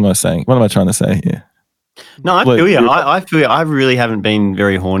 It's, what am I saying? What am I trying to say here? No, I feel you. I feel you. I really haven't been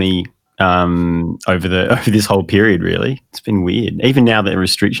very horny over this whole period. Really, it's been weird. Even now that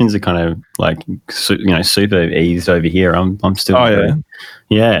restrictions are kind of like super eased over here, I'm still. Oh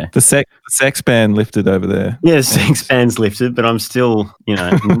yeah. The sex ban lifted over there. Yeah, the sex ban's lifted, but I'm still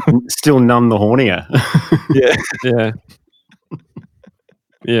still none the hornier. Yeah.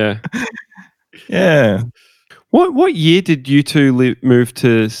 Yeah. Yeah. What year did you two move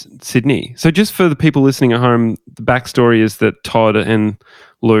to Sydney? So just for the people listening at home, the backstory is that Todd and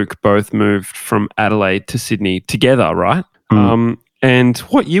Luke both moved from Adelaide to Sydney together, right? And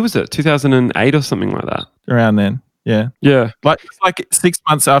what year was it? 2008 or something like that? Around then, yeah. Yeah. It's like 6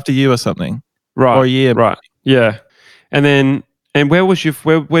 months after you or something. Right. Or a year. Right. Yeah. And where'd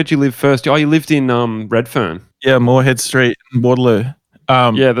you live first? Oh, you lived in Redfern. Yeah, Moorhead Street in Waterloo.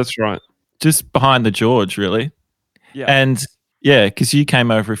 Yeah, that's right. Just behind the George, really. Yeah. And yeah, because you came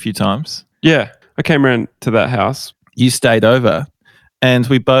over a few times. Yeah. I came around to that house. You stayed over and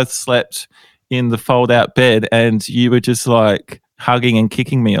we both slept in the fold out bed and you were just like hugging and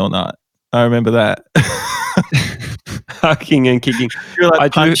kicking me all night. I remember that. Hugging and kicking. You were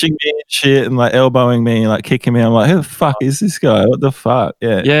like punching me and shit and like elbowing me and like kicking me. I'm like, who the fuck is this guy? What the fuck?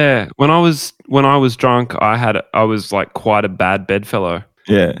 Yeah. Yeah. When I was drunk, I was like quite a bad bedfellow.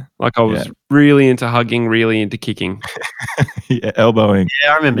 Yeah. Like I was really into hugging, really into kicking. Yeah, elbowing.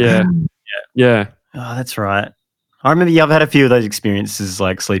 Yeah, I remember. Yeah. Oh, that's right. I remember I've had a few of those experiences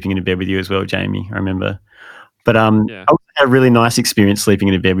like sleeping in a bed with you as well, Jamie. I remember. But I also had a really nice experience sleeping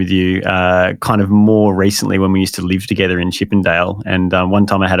in a bed with you kind of more recently when we used to live together in Chippendale. And one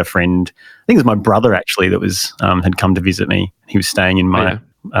time I had a friend, I think it was my brother actually, that was had come to visit me. He was staying in my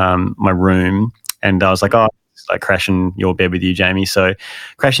my room and I was like, like crash in your bed with you, Jamie. So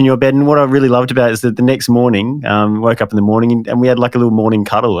crash in your bed. And what I really loved about it is that the next morning, woke up in the morning and we had like a little morning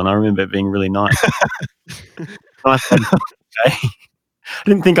cuddle. And I remember it being really nice. I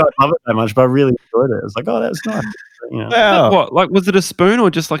didn't think I'd love it that much, but I really enjoyed it. I was like, oh, that was nice. Wow. What? Like, was it a spoon or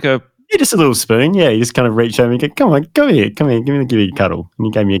just like a... Yeah, just a little spoon. Yeah, you just kind of reached over and go, come on, come here, give me a cuddle. And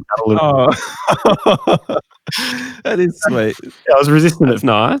you gave me a cuddle. Oh. That is sweet. Yeah, I was resistant. That's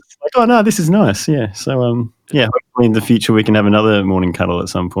nice. Like, oh no, this is nice. Yeah. So hopefully in the future we can have another morning cuddle at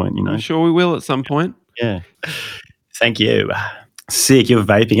some point. I'm sure we will at some point. Yeah. Thank you. Sick. You're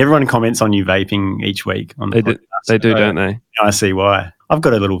vaping. Everyone comments on you vaping each week on the podcast. They do, don't they? I see why. I've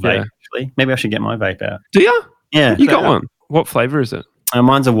got a little vape actually. Maybe I should get my vape out. Do you? Yeah. You got one. What flavor is it?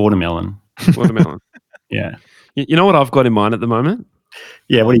 Mine's a watermelon. Watermelon. Yeah. You know what I've got in mind at the moment?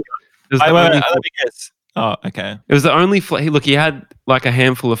 Yeah. What do you got? Let me guess. Oh, okay. It was the only look, he had like a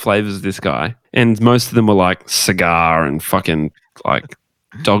handful of flavors, this guy, and most of them were like cigar and fucking like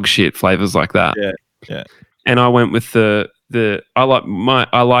dog shit flavors like that. Yeah. And I went with the I like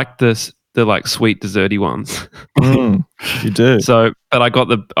the like sweet desserty ones. You do. So, but I got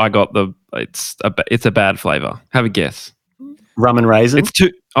the it's a bad flavor. Have a guess. Rum and raisin. It's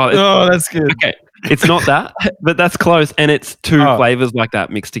too. Oh, that's good. Okay, it's not that, but that's close, and it's two flavors like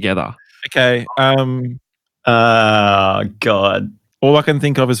that mixed together. Okay. God. All I can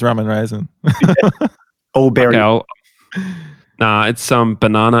think of is rum and raisin. All berry. Okay, Nah, it's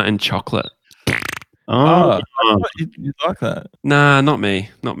banana and chocolate. Oh, you like that? Nah, not me.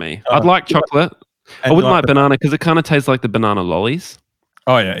 I'd like chocolate. I wouldn't like banana because it kind of tastes like the banana lollies.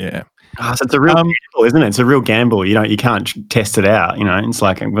 Oh yeah. So it's a real gamble, isn't it? It's a real gamble. You can't test it out. It's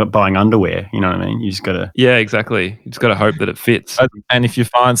like buying underwear. You know what I mean? You just gotta. Yeah, exactly. You just gotta hope that it fits. And if you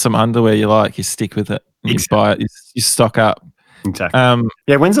find some underwear you like, you stick with it. You buy it. You stock up. Exactly.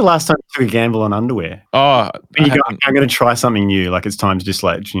 When's the last time you took a gamble on underwear? Oh, I'm going to try something new. Like it's time to just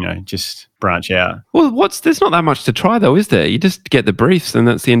just branch out. Well, there's not that much to try though, is there? You just get the briefs, and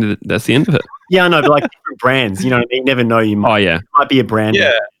that's the end of it. Yeah, I know, but like different brands. You never know. You might. Oh yeah. It might be a brand.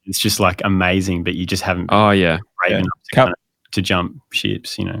 Yeah. It's just like amazing, but you just haven't. Oh yeah. Brave enough to jump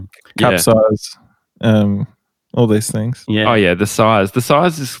ships. Cup size. All these things. Yeah. Oh yeah. The size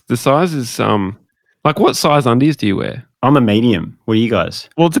is like what size undies do you wear? I'm a medium. What are you guys?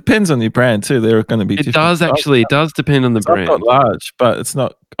 Well, it depends on your brand too. They're going to be. It does actually. It does depend on the brand. I've got large, but it's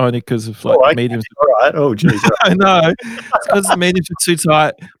not only because of mediums. All right. Oh, geez. I know. It's because the mediums are too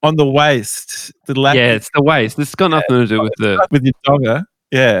tight on the waist. Yeah, it's the waist. This has got nothing to do with your donga.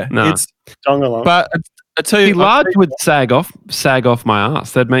 Yeah, no. It's donga long. But I tell you, large would sag off my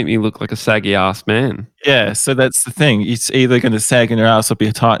ass. That'd make me look like a saggy ass man. Yeah, so that's the thing. It's either going to sag in your ass or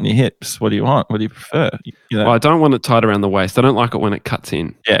be tight in your hips. What do you want? What do you prefer? Well, I don't want it tight around the waist. I don't like it when it cuts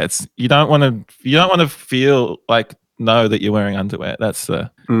in. Yeah, you don't want to feel like know that you're wearing underwear. That's the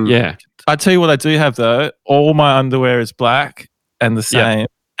yeah. I tell you what I do have though. All my underwear is black and the same,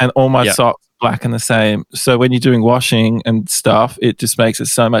 and all my socks black and the same. So when you're doing washing and stuff, it just makes it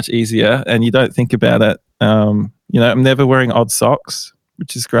so much easier, and you don't think about it. I'm never wearing odd socks,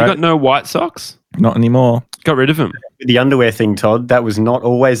 which is great. You got no white socks? Not anymore. Got rid of them. The underwear thing, Todd, that was not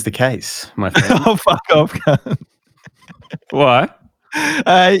always the case, my friend. Oh, fuck off. Why?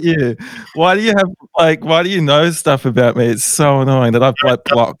 I hate you. Why do you know stuff about me? It's so annoying that I've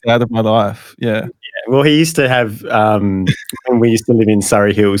blocked out of my life. Yeah. Well, he used to have, when we used to live in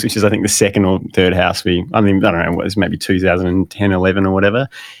Surrey Hills, which is, I think, the second or third house I don't know, it was maybe 2010, 11 or whatever.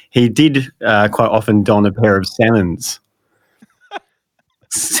 He did quite often don a pair of salmons.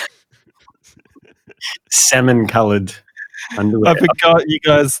 Salmon-coloured underwear. I forgot you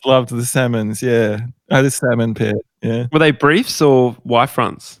guys loved the salmons, yeah. I had a salmon pair, yeah. Were they briefs or Y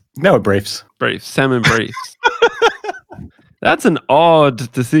fronts? They were briefs. Briefs, salmon briefs. That's an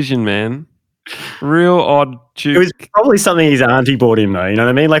odd decision, man. Real odd. It was probably something his auntie bought him, though. You know what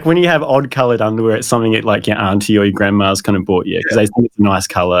I mean? Like when you have odd coloured underwear, it's something that like your auntie or your grandma's kind of bought you because they think it's a nice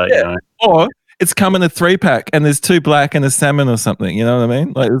colour. Yeah. You know? Or it's come in a 3-pack and there's 2 black and a salmon or something. You know what I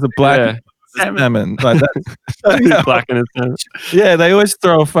mean? Like there's a black salmon. Like that. Black and a salmon. Yeah, they always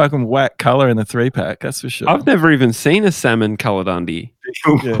throw a fucking whack colour in a 3-pack. That's for sure. I've never even seen a salmon coloured undie.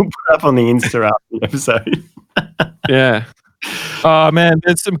 We'll put it up on the Insta after the episode. Yeah. Oh man,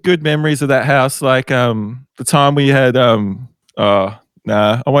 there's some good memories of that house. Like the time we had I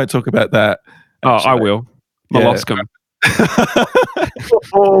won't talk about that. Actually. Oh, I will. Molluscum.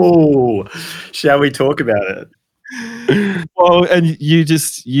 Oh, shall we talk about it? Well, and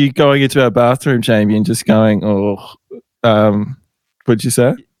you going into our bathroom, Jamie, and just going, what'd you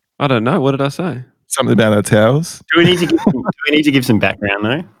say? I don't know. What did I say? Something about our towels. Do we need to give some background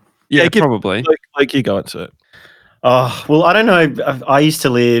though? Yeah, probably. Like you go into it. Oh, well, I don't know. I used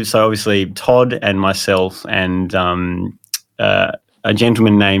to live, so obviously Todd and myself and a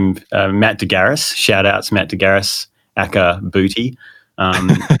gentleman named Matt DeGarris. Shout outs, Matt DeGarris, aka Booty.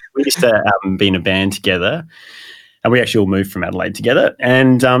 We used to be in a band together, and we actually all moved from Adelaide together.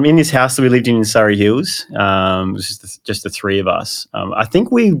 And in this house that we lived in Surrey Hills, it was just the 3 of us. I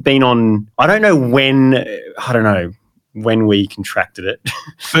think we've been on, I don't know when we contracted it.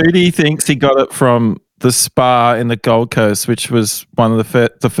 Booty thinks he got it from the spa in the Gold Coast, which was one of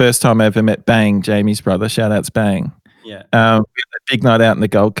the first time I ever met Bang, Jamie's brother. Shout outs Bang. Yeah. We had a big night out in the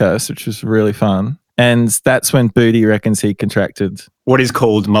Gold Coast, which was really fun. And that's when Booty reckons he contracted what is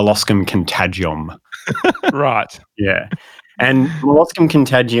called Molluscum contagium. Right. Yeah. And Molluscum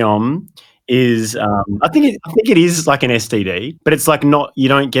contagium is I think it is like an STD, but it's like not, you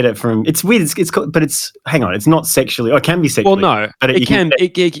don't get it from, it's weird, but it's hang on, it's not sexually, or it can be sexually. Well, no, but it can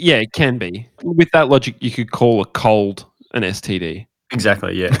be. With that logic, you could call a cold an STD.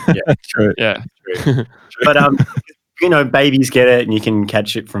 Exactly. Yeah. True. Yeah. True. But babies get it, and you can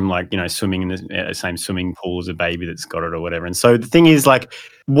catch it from swimming in the same swimming pool as a baby that's got it or whatever. And so the thing is, like,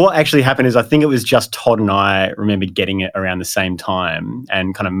 what actually happened is I think it was just Todd and I remembered getting it around the same time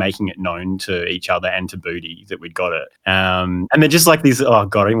and kind of making it known to each other and to Booty that we'd got it. And they're just like these, oh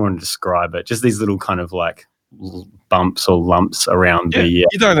God, I don't even want to describe it. Just these little kind of like bumps or lumps around the. You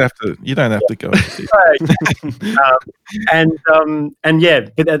don't have to. You don't have to go. And yeah,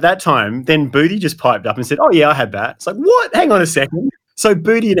 but at that time, then Booty just piped up and said, "Oh yeah, I had that." It's like, what? Hang on a second. So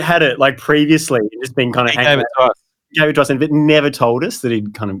Booty had it like previously, and just been kind of gave it to us. Gave it to us, but never told us that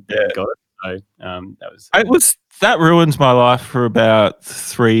he'd kind of got it. So that ruined my life for about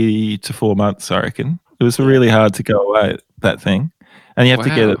 3 to 4 months. I reckon it was really hard to go away, that thing, and you have to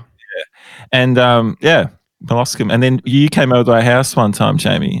get it. Yeah. And molluscum. And then you came over to our house one time,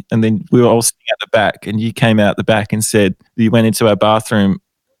 Jamie, and then we were all sitting at the back, and you came out the back and said you went into our bathroom,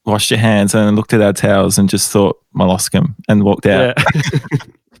 washed your hands, and then looked at our towels and just thought molluscum and walked out.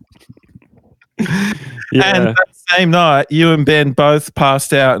 And that same night, you and Ben both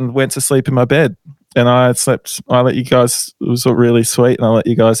passed out and went to sleep in my bed. And I slept. I let you guys. It was really sweet, and I let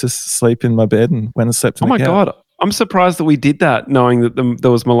you guys just sleep in my bed and went and slept. In the couch. God! I'm surprised that we did that, knowing that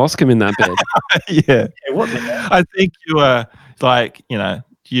there was molluscum in that bed. Yeah. I think you were like,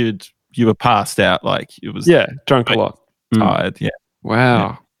 you were passed out, like it was. Yeah, drunk a lot, tired. Yeah.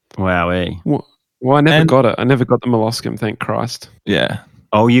 Wow. Wowee. Well, I never got it. I never got the molluscum. Thank Christ. Yeah.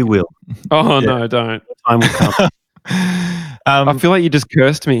 Oh, you will. Oh no, don't. Time will come. I feel like you just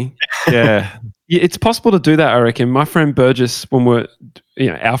cursed me. Yeah. It's possible to do that, I reckon. My friend Burgess,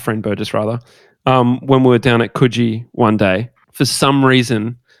 our friend Burgess rather, when we were down at Coogee one day, for some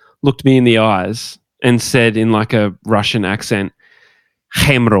reason, looked me in the eyes and said in like a Russian accent,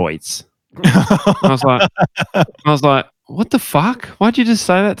 "Hemorrhoids." I was like, what the fuck? Why'd you just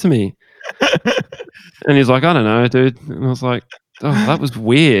say that to me? And he's like, I don't know, dude. And I was like, oh, that was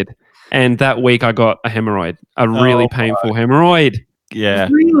weird. And that week I got a hemorrhoid, a really painful hemorrhoid. Yeah.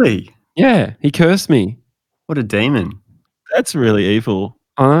 Really? Yeah, he cursed me. What a demon. That's really evil.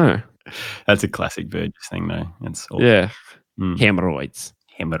 I know. That's a classic Burgess thing, though. That's awesome. Yeah. Hemorrhoids.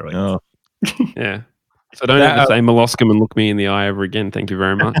 Oh. Yeah. So don't ever say molluscum and look me in the eye ever again. Thank you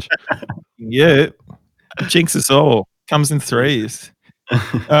very much. Yeah. Jinx us all. Comes in threes.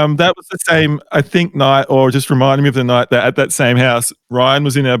 That was the same, I think, night, or just reminding me of the night that at that same house, Ryan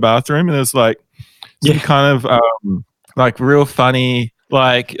was in our bathroom, and it was like some kind of like real funny,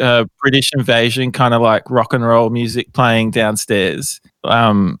 like British invasion kind of like rock and roll music playing downstairs,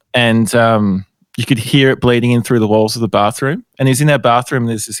 and you could hear it bleeding in through the walls of the bathroom. And he's in our bathroom, and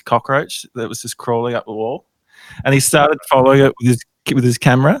there's this cockroach that was just crawling up the wall, and he started following it with his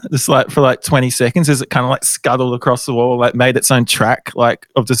camera, just like for like 20 seconds as it kind of like scuttled across the wall, like made its own track like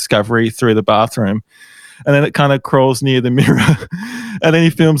of discovery through the bathroom. And then it kind of crawls near the mirror, and then he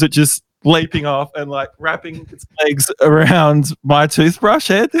films it just leaping off and like wrapping its legs around my toothbrush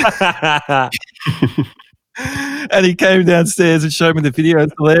head. And he came downstairs and showed me the video.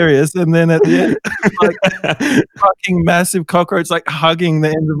 It's hilarious. And then at the end, like fucking massive cockroach like hugging the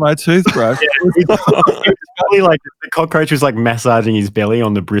end of my toothbrush. It's probably like the cockroach was like massaging his belly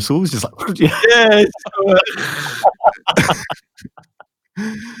on the bristles, just like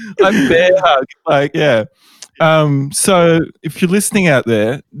like bear hug, like so if you're listening out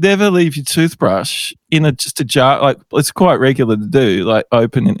there, never leave your toothbrush in just a jar. Like it's quite regular to do, like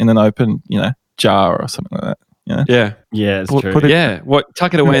open in an open, jar or something like that. Yeah, it's true.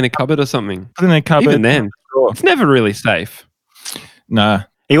 Tuck it away in a cupboard or something. Put it in a cupboard. Even then, it's never really safe. Nah.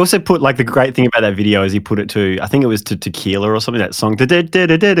 He also put, like, the great thing about that video is he put it to, I think it was to Tequila or something, that song.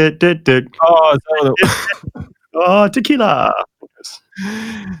 Oh, Tequila.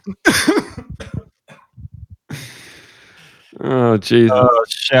 Oh, Jesus.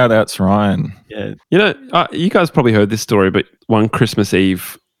 Shout outs, Ryan. Yeah. You guys probably heard this story, but one Christmas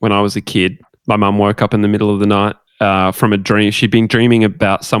Eve when I was a kid, my mum woke up in the middle of the night from a dream. She'd been dreaming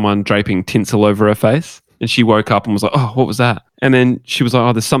about someone draping tinsel over her face. And she woke up and was like, oh, what was that? And then she was like,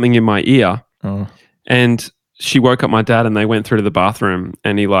 oh, there's something in my ear. Oh. And she woke up my dad, and they went through to the bathroom,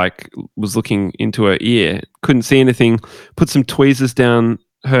 and he like was looking into her ear, couldn't see anything, put some tweezers down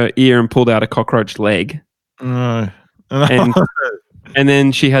her ear and pulled out a cockroach leg. No. And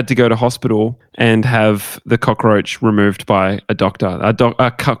then she had to go to hospital and have the cockroach removed by a doctor.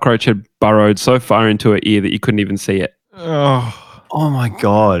 A cockroach had burrowed so far into her ear that you couldn't even see it. Oh my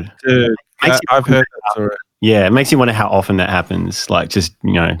God. Dude, I've heard that story. Yeah, it makes you wonder how often that happens. Like, just,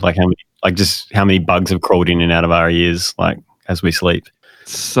 like how many bugs have crawled in and out of our ears, like, as we sleep.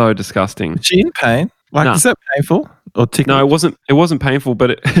 So disgusting. Was she in pain? Like, is that painful or ticklish? No, it wasn't painful,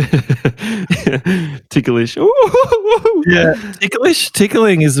 but it ticklish. Yeah,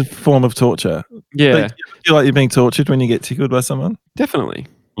 tickling is a form of torture. Yeah. Like, you feel like you're being tortured when you get tickled by someone? Definitely.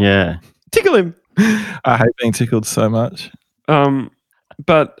 Yeah. Tickle him. I hate being tickled so much.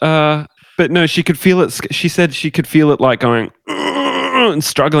 But no, she could feel it. She said she could feel it like going and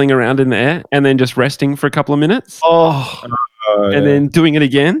struggling around in there, and then just resting for a couple of minutes. And then doing it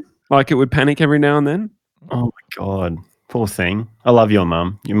again, like it would panic every now and then. Oh my God, poor thing. I love your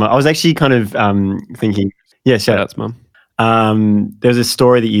mum. I was actually kind of thinking. Yeah, shout outs, mum. There's a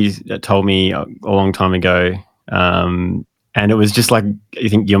story that you told me a long time ago, and it was just like, I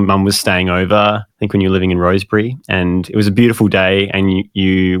think your mum was staying over, I think when you were living in Rosebery, and it was a beautiful day, and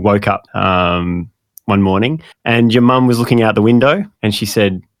you woke up one morning, and your mum was looking out the window, and she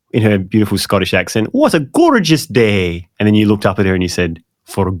said in her beautiful Scottish accent, "What a gorgeous day!" And then you looked up at her and you said,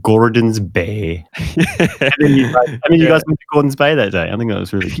 "For Gordon's Bay." And then you guys went to Gordon's Bay that day. I think that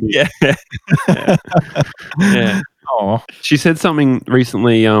was really cute. Yeah. Oh, she said something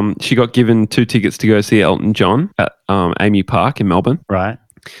recently. She got given 2 tickets to go see Elton John at Amy Park in Melbourne. Right.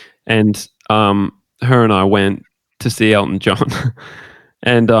 And her and I went to see Elton John,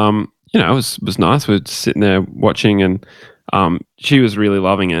 and it was nice. We were sitting there watching, and she was really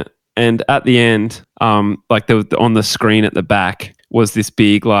loving it. And at the end, like there was, on the screen at the back was this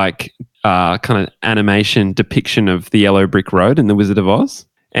big like kind of animation depiction of the Yellow Brick Road and the Wizard of Oz,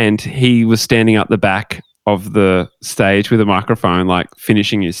 and he was standing up the back of the stage with a microphone, like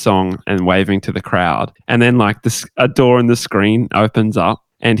finishing his song and waving to the crowd. And then like a door in the screen opens up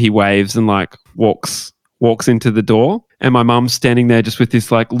and he waves and like walks into the door. And my mum's standing there just with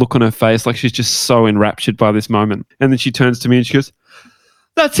this like look on her face, like she's just so enraptured by this moment. And then she turns to me and she goes,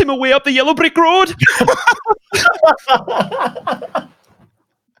 "That's him away up the Yellow Brick Road."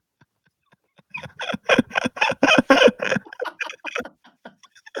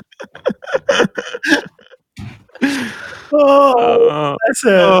 That's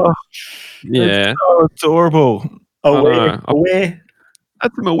yeah, so adorable. Away.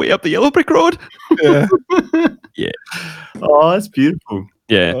 That's him away up the Yellow Brick Road. Yeah. Yeah. Oh, that's beautiful.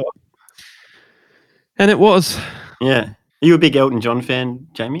 Yeah. And it was. Yeah. Are you a big Elton John fan,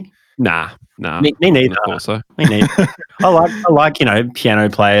 Jamie? Nah. Me neither. Also, me neither. I like piano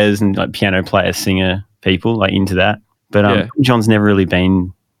players and like piano player singer people, like into that. But Elton John's never really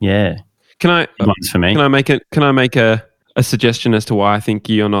been. Yeah. Can I? Ones for me. Can I make a suggestion as to why I think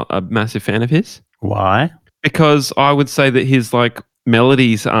you're not a massive fan of his? Why? Because I would say that his like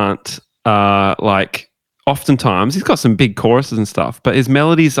melodies aren't like. Oftentimes he's got some big choruses and stuff, but his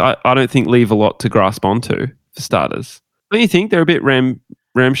melodies I don't think leave a lot to grasp onto for starters. Don't you think they're a bit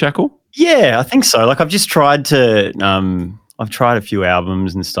ramshackle? Yeah, I think so. Like I've just tried to I've tried a few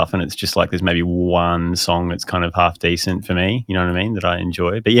albums and stuff, and it's just like there's maybe one song that's kind of half decent for me, you know what I mean, that I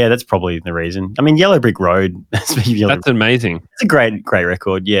enjoy. But yeah, that's probably the reason. I mean, Yellow Brick Road, that's amazing. It's a great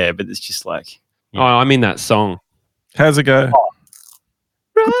record, yeah, but it's just like Oh, I mean that song. How's it go?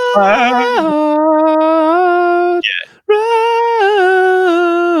 Oh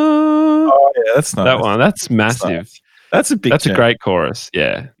yeah, that's nice. That one, that's massive. That's a great chorus.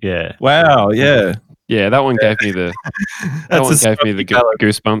 Yeah. Wow. Yeah. Yeah, that one gave me the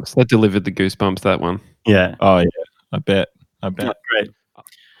goosebumps. That delivered the goosebumps. That one. Yeah. Oh yeah. I bet. Great.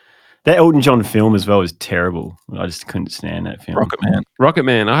 That Elton John film as well was terrible. I just couldn't stand that film. Rocket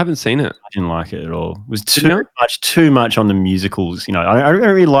Man. I haven't seen it. I didn't like it at all. It was too much on the musicals. You know, I don't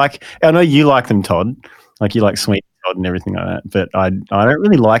really like. I know you like them, Todd. Like you like Sweeney Todd and everything like that. But I don't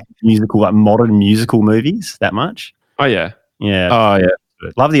really like musical, like modern musical movies that much. Oh yeah. Yeah. Oh yeah.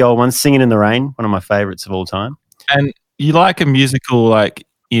 Love the old ones. Singing in the Rain, one of my favorites of all time. And you like a musical like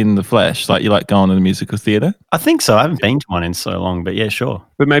in the flesh? Like you like going to the musical theatre? I think so. I haven't been to one in so long, but yeah, sure.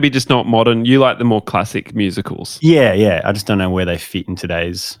 But maybe just not modern. You like the more classic musicals. Yeah. I just don't know where they fit in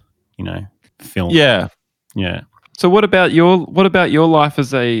today's, film. Yeah. So what about your life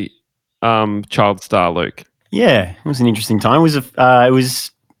as a child star, Luke? Yeah, it was an interesting time. It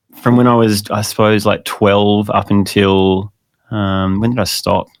was from when I was, I suppose, like 12 up until when did I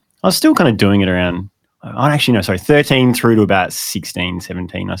stop? I was still kind of doing it around. 13 through to about 16,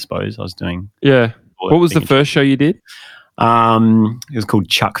 17, I suppose. I was doing. Yeah. What was the first show you did? It was called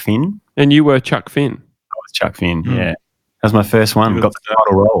Chuck Finn. And you were Chuck Finn? I was Chuck Finn, yeah. That was my first one. Got the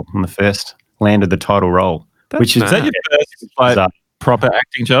title role on the first, landed the title role. Is that your first proper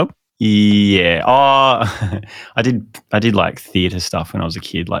acting job? Yeah. Oh, I did like theatre stuff when I was a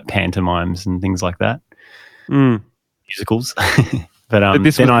kid, like pantomimes and things like that. Musicals. But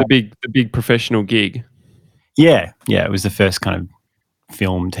this was the big professional gig. Yeah, it was the first kind of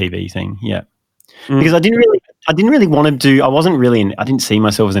film TV thing. Yeah, because I didn't really want to do. I didn't see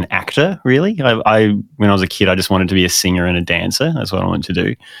myself as an actor really. I when I was a kid, I just wanted to be a singer and a dancer. That's what I wanted to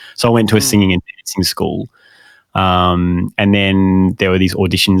do. So I went to a singing and dancing school, and then there were these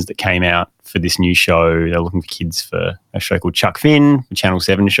auditions that came out for this new show. They're looking for kids for a show called Chuck Finn, a Channel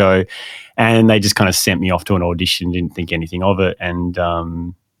 7 show. And they just kind of sent me off to an audition, didn't think anything of it. And,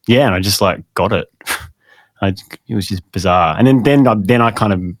 and I just like got it. It was just bizarre. And then I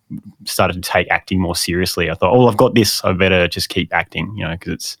kind of started to take acting more seriously. I thought, I've got this. I better just keep acting,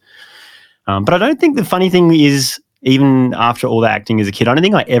 because it's but I don't think the funny thing is, even after all that acting as a kid, I don't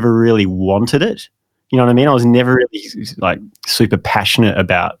think I ever really wanted it. You know what I mean? I was never really like super passionate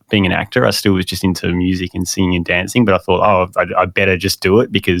about being an actor. I still was just into music and singing and dancing. But I thought, I better just do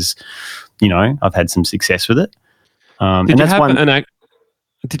it because, I've had some success with it. Did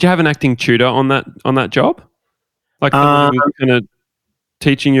you have an acting tutor on that job? Like someone who was kind of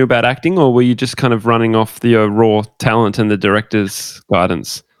teaching you about acting, or were you just kind of running off the raw talent and the director's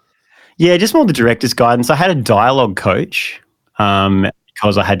guidance? Yeah, just more the director's guidance. I had a dialogue coach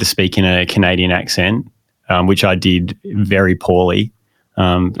because I had to speak in a Canadian accent, which I did very poorly. I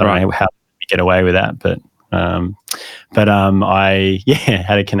don't know how to get away with that, but I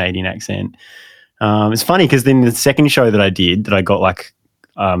had a Canadian accent. It's funny because then the second show that I did, that I got like,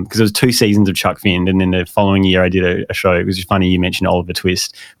 because there was 2 seasons of Chuck Finn, and then the following year I did a show. It was funny you mentioned Oliver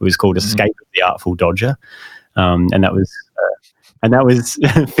Twist. It was called Escape of the Artful Dodger, and that was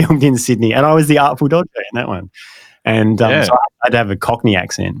filmed in Sydney, and I was the Artful Dodger in that one. And so I had to have a Cockney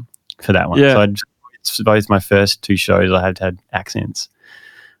accent for that one. Yeah. So I suppose my first 2 shows I had accents.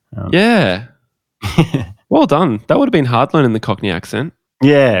 Yeah. Well done. That would have been hard learning the Cockney accent.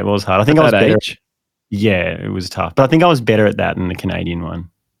 Yeah, it was hard. I think I was better. Age. Yeah, it was tough. But I think I was better at that than the Canadian one,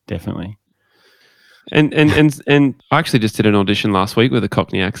 definitely. And I actually just did an audition last week with a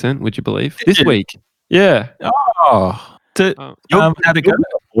Cockney accent, would you believe? This week. Yeah. Oh. How to go?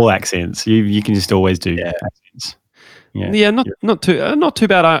 All accents. You can just always do accents. Yeah, not too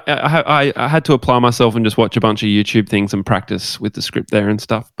bad. I had to apply myself and just watch a bunch of YouTube things and practice with the script there and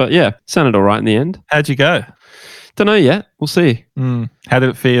stuff. But yeah, sounded all right in the end. How'd you go? Don't know yet. We'll see. How did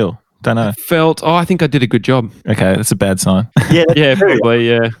it feel? Don't know. I think I did a good job. Okay, that's a bad sign. Yeah, probably.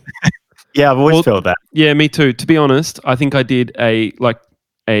 Yeah. Yeah, I've always felt that. Yeah, me too. To be honest, I think I did a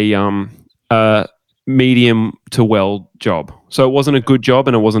medium to well job. So it wasn't a good job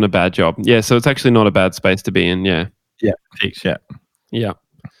and it wasn't a bad job. Yeah, so it's actually not a bad space to be in. Yeah. Yeah.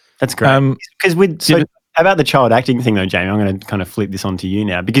 That's great. Because about the child acting thing though, Jamie, I'm going to kind of flip this onto you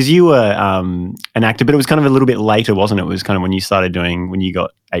now, because you were an actor, but it was kind of a little bit later, wasn't it? It was kind of when you started when you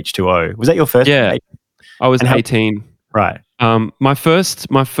got H2O. Was that your first? Yeah, I was 18. Right. My first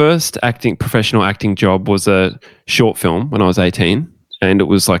professional acting job was a short film when I was 18. And it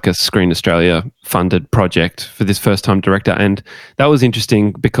was like a Screen Australia funded project for this first time director. And that was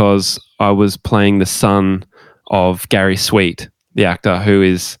interesting because I was playing the son of Gary Sweet, the actor who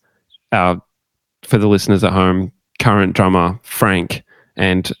is for the listeners at home, current drummer Frank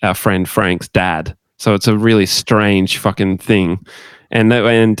and our friend Frank's dad. So it's a really strange fucking thing. And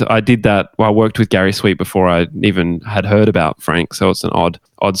I did that while I worked with Gary Sweet before I even had heard about Frank. So it's an odd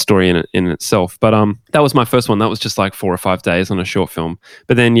story in itself. But that was my first one. That was just like 4 or 5 days on a short film.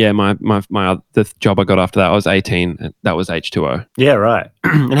 But then the job I got after that, I was 18. And that was H2O. Yeah, right.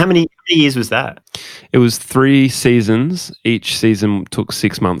 And how many years was that? It was 3 seasons. Each season took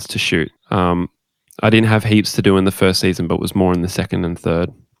 6 months to shoot. I didn't have heaps to do in the first season, but was more in the second and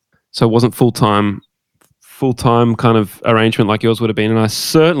third. So it wasn't full-time kind of arrangement like yours would have been, and I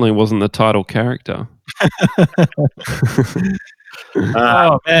certainly wasn't the title character.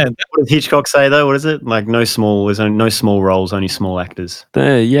 Oh man, what does Hitchcock say though? What is it? Like there's no small roles, only small actors.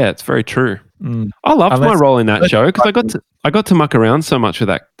 Yeah, it's very true. I loved my role in that show because I got to muck around so much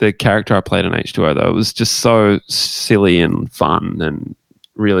with the character I played in H2O though. It was just so silly and fun and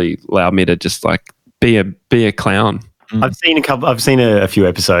really allowed me to just like be a clown. I've seen a few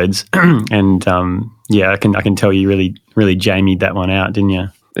episodes, and I can tell you really jamied that one out, didn't you?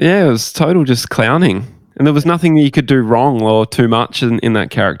 Yeah, it was total just clowning, and there was nothing that you could do wrong or too much in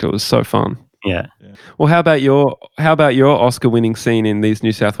that character. It was so fun. Yeah. Well, how about your Oscar-winning scene in These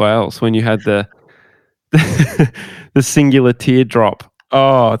New South Wales when you had the singular teardrop?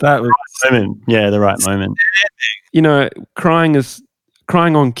 Oh, that was the right moment. Yeah, the right moment. You know, crying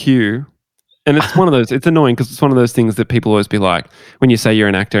on cue. And it's one of those, it's annoying because it's one of those things that people always be like, when you say you're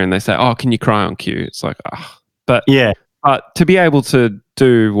an actor and they say, oh, can you cry on cue? It's like, But to be able to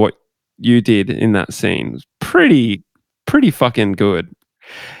do what you did in that scene was pretty fucking good.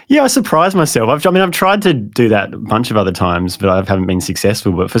 Yeah, I surprised myself. I've tried to do that a bunch of other times, but I haven't been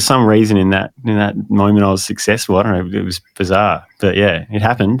successful. But for some reason in that moment I was successful. I don't know, it was bizarre. But yeah, it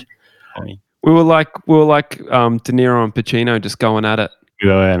happened. We were like De Niro and Pacino just going at it.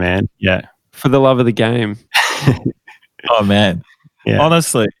 Yeah, man. Yeah. For the love of the game. Oh man. Yeah.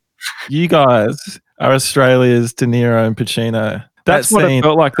 Honestly, You guys are Australia's De Niro and Pacino. That's what it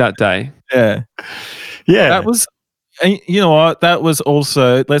felt like that day. Yeah. Yeah. That was, you know what? That was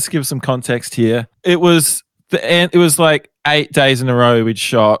also, let's give some context here. It was like 8 days in a row we'd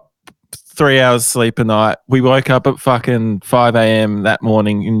shot, 3 hours sleep a night. We woke up at fucking 5 a.m. that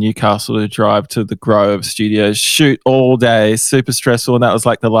morning in Newcastle to drive to the Grove Studios, shoot all day, super stressful. And that was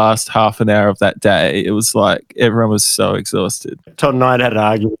like the last half an hour of that day. It was like everyone was so exhausted. Todd and I had an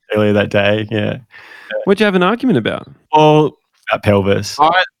argument earlier that day. Yeah. What'd you have an argument about? Well, about pelvis.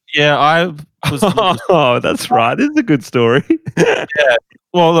 I was. Oh, that's right. This is a good story. Yeah.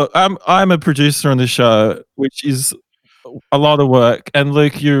 Well, look, I'm a producer on the show, which is a lot of work. And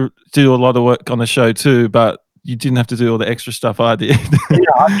Luke, you do a lot of work on the show too, but you didn't have to do all the extra stuff I did.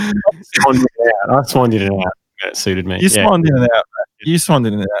 I swanned it out. It suited me. You swanned in and out. You swanned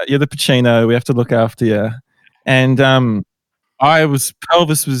in and out. You're the Pacino. We have to look after you. And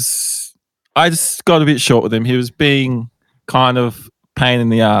Pelvis was. I just got a bit short with him. He was being kind of pain in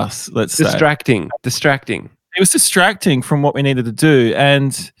the ass. Let's say distracting. It was distracting from what we needed to do.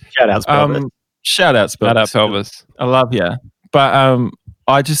 And shout out Pelvis. Shout out Pelvis. I love you. But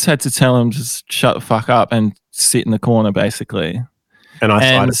I just had to tell him just shut the fuck up and sit in the corner, basically.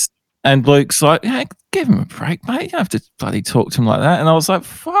 And Luke's like, hey, give him a break, mate. You don't have to bloody talk to him like that. And I was like,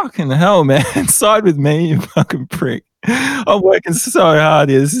 fucking hell, man. Side with me, you fucking prick. I'm working so hard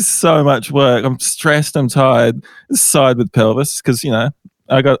here. This is so much work. I'm stressed. I'm tired. Just side with Pelvis because, you know,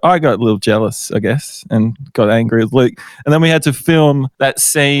 I got a little jealous, I guess, and got angry with Luke. And then we had to film that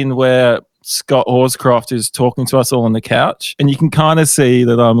scene where Scott Horscroft is talking to us all on the couch. And you can kind of see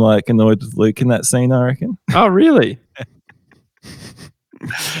that I'm like annoyed with Luke in that scene, I reckon. Oh, really?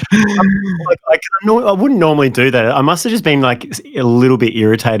 I wouldn't normally do that. I must have just been like a little bit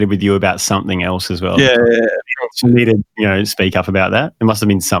irritated with you about something else as well. Yeah. You needed, speak up about that. It must have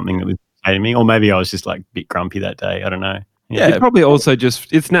been something that was irritating me, or maybe I was just like a bit grumpy that day. I don't know. Yeah, it probably also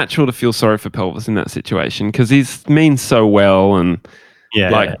it's natural to feel sorry for Pelvis in that situation because he's means so well, and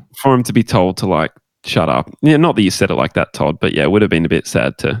for him to be told to like shut up. Yeah, not that you said it like that, Todd, but yeah, it would have been a bit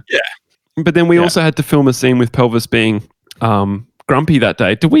sad to. Yeah. But then we also had to film a scene with Pelvis being grumpy that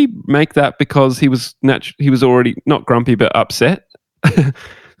day. Did we make that because he was already not grumpy but upset? Did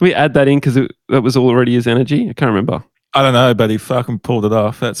we add that in because that was already his energy? I can't remember. I don't know, but he fucking pulled it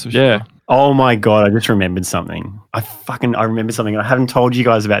off. That's for sure. Yeah. Oh my God, I just remembered something. I remembered something. I haven't told you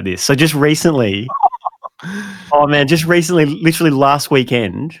guys about this. So just recently, literally last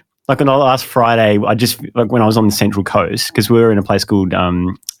weekend, like on last Friday, when I was on the Central Coast, because we were in a place called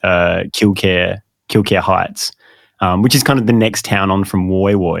Kilcare Heights, which is kind of the next town on from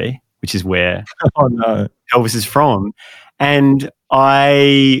Woy Woy, which is where Elvis is from. And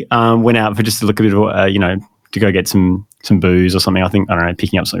I went out for just to look a bit of, to go get some booze or something.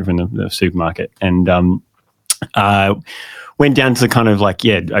 Picking up something from the supermarket. And went down to kind of like,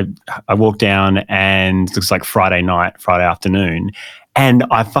 I walked down and it looks like Friday afternoon. And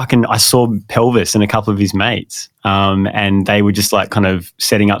I saw Pelvis and a couple of his mates. And they were just like kind of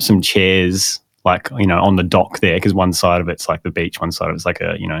setting up some chairs, like, on the dock there, because one side of it's like the beach, one side of it's like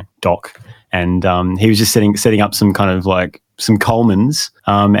a, dock. And he was just setting up some kind of like some Colemans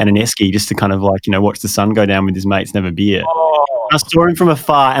and an esky just to kind of like, watch the sun go down with his mates and have a beer. Oh. I saw him from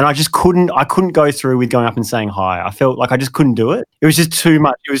afar and I couldn't go through with going up and saying hi. I felt like I just couldn't do it. It was just too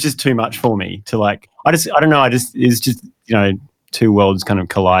much. It was just too much for me to like, I don't know. It was just, two worlds kind of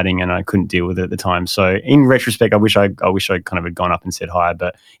colliding and I couldn't deal with it at the time. So in retrospect, I wish I kind of had gone up and said hi,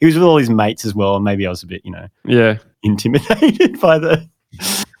 but he was with all his mates as well. And maybe I was a bit, intimidated by the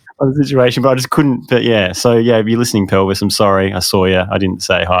situation, but I just couldn't. But yeah, so yeah, if you're listening, Pelvis, I'm sorry. I saw you. I didn't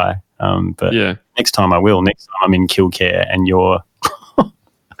say hi. But next time I will. Next time I'm in Kilcare and you're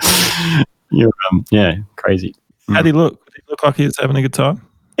crazy. How'd he look? Did he look like he was having a good time?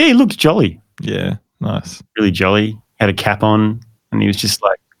 Yeah, he looked jolly. Yeah, nice. Really jolly. Had a cap on and he was just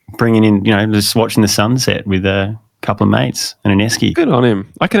like bringing in, just watching the sunset with a couple of mates and an esky. Good on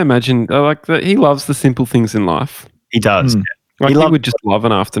him. I can imagine he loves the simple things in life. He does. He would just love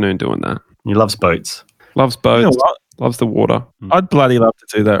an afternoon doing that. He loves boats. Loves boats. Loves the water. I'd bloody love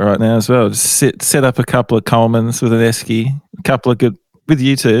to do that right now as well. Just set up a couple of Colemans with an esky, a couple of good, with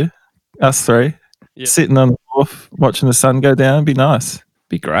you two, us three, sitting on the wharf, watching the sun go down. It'd be nice.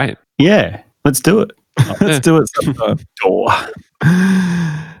 Be great. Yeah, let's do it. Let's do it sometime.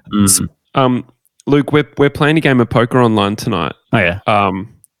 Luke, we're playing a game of poker online tonight. Oh yeah.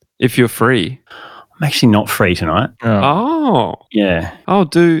 If you're free. I'm actually not free tonight. Oh. Yeah. Oh,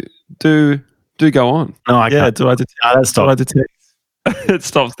 do go on. No, I can't. Do I detect? That stopped. It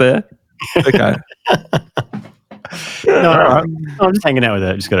stops there. Okay. No, I'm just hanging out with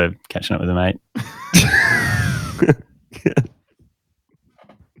her. Just got to catching up with her, mate.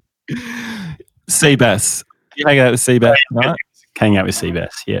 Seabass. You hang out with Seabass, right? Hanging out with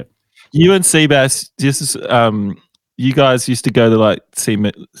Seabass, yeah. You and Seabass, you guys used to go to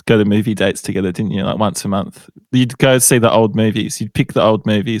go to movie dates together, didn't you? Like once a month. You'd go see the old movies. You'd pick the old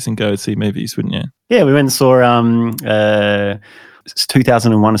movies and go see movies, wouldn't you? Yeah, we went and saw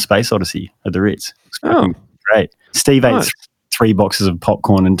 2001: A Space Odyssey at the Ritz. Oh, great! Steve ate 3 boxes of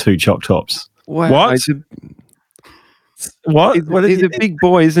popcorn and 2 choc tops. Wow. What? He's a big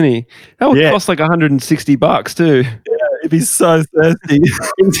boy, isn't he? That would cost like $160 too. Yeah, he'd be so thirsty.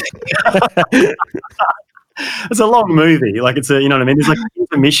 It's a long movie. Like it's you know what I mean? It's like an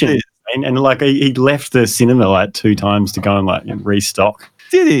intermission. And like he left the cinema like 2 times to go and like restock.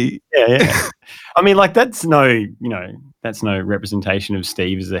 Did he? Yeah. I mean, like that's no representation of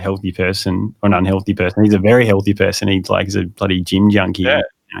Steve as a healthy person or an unhealthy person. He's a very healthy person. He's a bloody gym junkie. Yeah.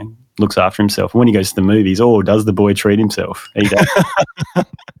 You know, looks after himself. And when he goes to the movies, does the boy treat himself? He does.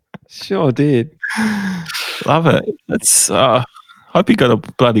 Sure did. Love it. That's. Hope he got a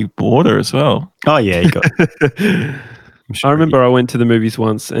bloody water as well. Oh yeah, he got. I remember I went to the movies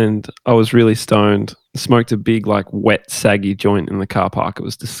once and I was really stoned. Smoked a big, like, wet, saggy joint in the car park. It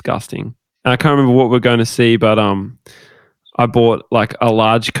was disgusting. And I can't remember what we're going to see, but I bought like a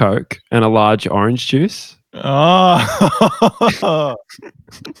large Coke and a large orange juice. Oh,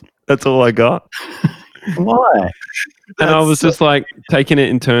 that's all I got. Why? And I was just like taking it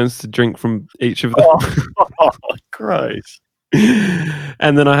in turns to drink from each of them. Oh, gross.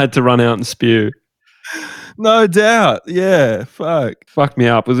 And then I had to run out and spew. No doubt. Yeah. Fuck me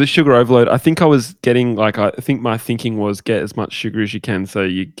up. It was a sugar overload. I think I was getting I think my thinking was get as much sugar as you can so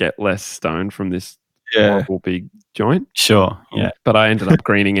you get less stoned from this horrible big joint. Sure. Yeah. But I ended up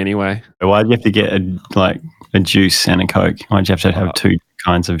greening anyway. Why'd you have to get a juice and a Coke? Why'd you have to have 2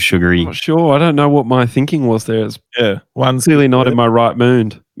 kinds of sugary? Not sure. I don't know what my thinking was there. One's clearly not in my right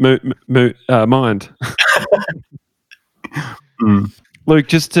mind. Luke,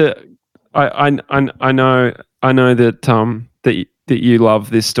 just to, I know that you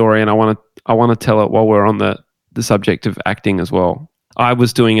love this story, and I want to tell it while we're on the subject of acting as well. I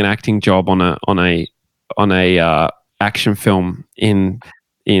was doing an acting job on a action film in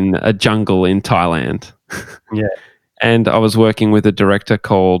a jungle in Thailand. Yeah, and I was working with a director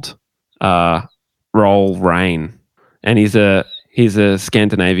called Roel Rain, and he's a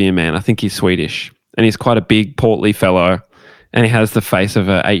Scandinavian man. I think he's Swedish, and he's quite a big, portly fellow. And he has the face of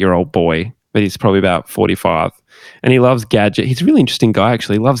an 8-year-old boy, but he's probably about 45. And he loves gadgets. He's a really interesting guy,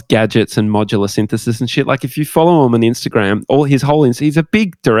 actually. He loves gadgets and modular synthesis and shit. Like, if you follow him on Instagram, he's a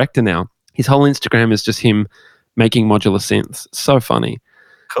big director now. His whole Instagram is just him making modular synths. So funny.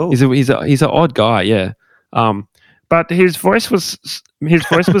 Cool. He's an odd guy, yeah. But his voice was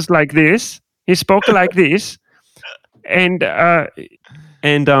like this. He spoke like this, and in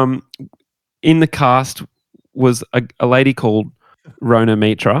the cast was a lady called Rona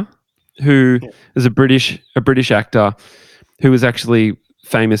Mitra, who is a British actor who was actually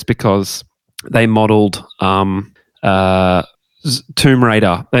famous because they modelled Tomb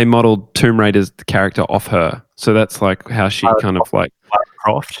Raider. They modelled Tomb Raider's character off her. So that's like how she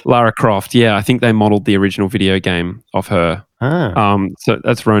Lara Croft. Yeah, I think they modelled the original video game off her. So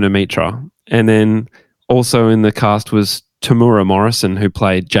that's Rona Mitra. And then also in the cast was Tamura Morrison, who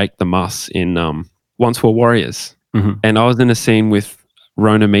played Jake the Muss in Once Were Warriors. Mm-hmm. And I was in a scene with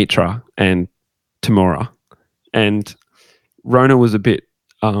Rona Mitra and Tamura. And Rona was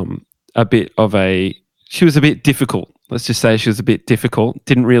she was a bit difficult. Let's just say she was a bit difficult.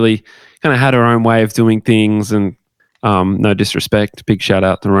 Didn't really, kind of had her own way of doing things, and no disrespect, big shout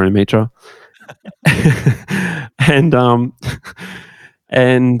out to Rona Mitra. and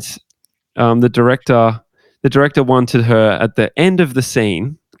the director wanted her at the end of the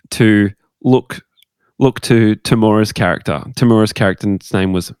scene to look to Tamura's character. Tamura's character's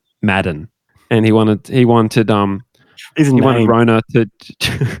name was Madden, and he wanted Rona to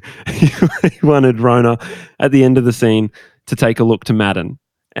he wanted Rona at the end of the scene to take a look to Madden,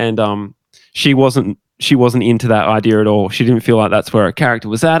 and she wasn't into that idea at all. She didn't feel like that's where her character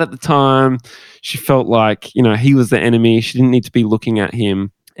was at the time. She felt like, he was the enemy. She didn't need to be looking at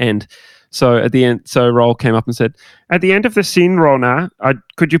him. And so at the end, Roel came up and said, "At the end of the scene, Rona,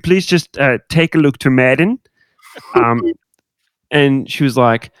 could you please just take a look to Madden?" And she was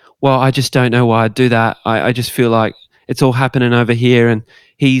like, "Well, I just don't know why I'd do that. I just feel like it's all happening over here, and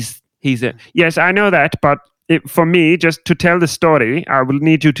he's there." "Yes, I know that, but for me, just to tell the story, I will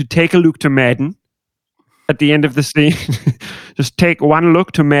need you to take a look to Madden at the end of the scene." Just take one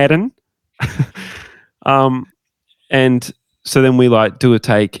look to Madden. And so then we like do a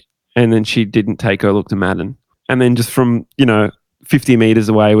take, and then she didn't take her look to Madden. And then just from, 50 meters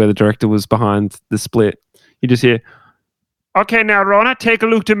away where the director was behind the split, you just hear, "Okay, now Rona, take a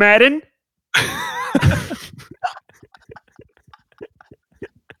look to Madden."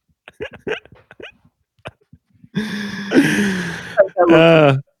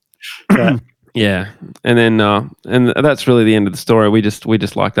 Yeah, and then and that's really the end of the story. We just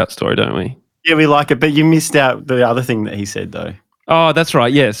like that story, don't we? Yeah, we like it, but you missed out the other thing that he said, though. Oh, that's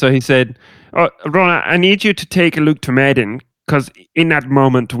right. Yeah, so he said, "Rona, I need you to take a look to Madden, because in that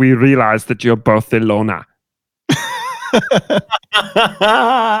moment we realized that you're both Ilona."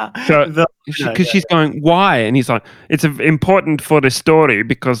 Because she's going, "Why?" And he's like, "It's important for the story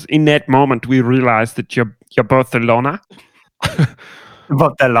because in that moment we realized that you're both Ilona."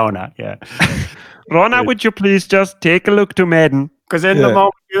 Both Ilona, yeah. Rona, would you please just take a look to Madden? Because in the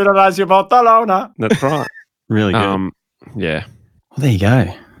moment you realize you're both Ilona. That's right. Really good. Yeah. Well, there you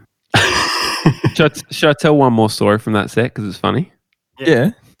go. Should I tell one more story from that set because it's funny?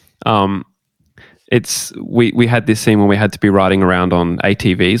 Yeah. It's we had this scene where we had to be riding around on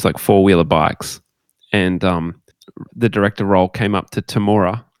ATVs, like 4-wheeler bikes, and the director role came up to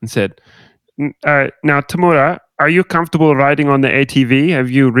Tamura and said, "Now Tamura, are you comfortable riding on the ATV? Have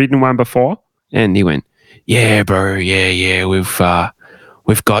you ridden one before?" And he went, "Yeah, bro. Yeah. We've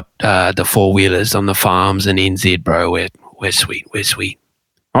got the 4-wheelers on the farms and NZ, bro. We're sweet.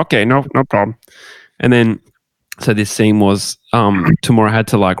 Okay, no problem." And then, so this scene was Tamura had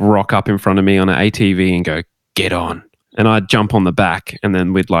to like rock up in front of me on an ATV and go, "Get on." And I'd jump on the back, and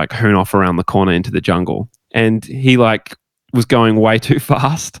then we'd like hoon off around the corner into the jungle. And he like was going way too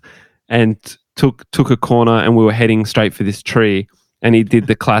fast and took a corner, and we were heading straight for this tree. And he did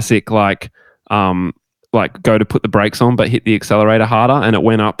the classic like go to put the brakes on, but hit the accelerator harder, and it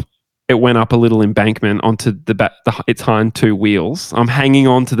went up a little embankment onto the back, its hind 2 wheels. I'm hanging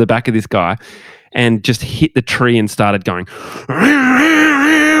on to the back of this guy, and just hit the tree and started going,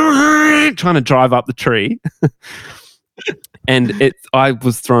 trying to drive up the tree. And I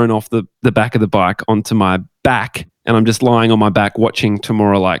was thrown off the back of the bike onto my back, and I'm just lying on my back watching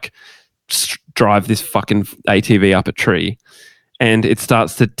Tamura like drive this fucking ATV up a tree. And it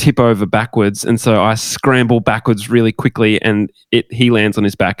starts to tip over backwards, and so I scramble backwards really quickly, and he lands on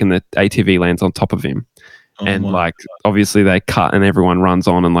his back, and the ATV lands on top of him. Oh, and like obviously they cut, and everyone runs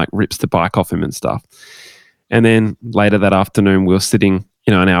on and like rips the bike off him and stuff. And then later that afternoon, we were sitting,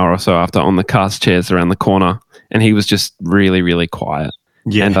 an hour or so after, on the cast chairs around the corner, and he was just really, really quiet.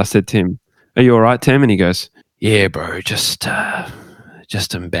 Yeah. And I said to him, "Are you all right, Tim?" And he goes, "Yeah, bro, just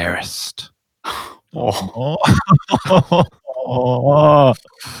embarrassed." Oh. Oh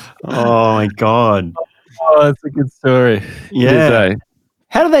my God. Oh, that's a good story. Yeah.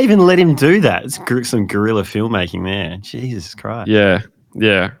 How do they even let him do that? It's some guerrilla filmmaking there. Jesus Christ.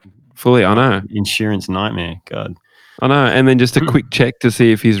 Yeah. Fully, I know. Insurance nightmare. God. I know. And then just a quick check to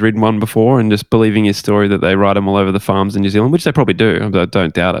see if he's ridden one before, and just believing his story that they ride them all over the farms in New Zealand, which they probably do. I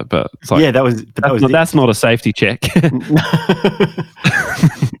don't doubt it. But it's like, that's not a safety check.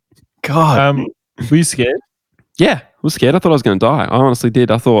 God. Were you scared? Yeah, I was scared. I thought I was going to die. I honestly did.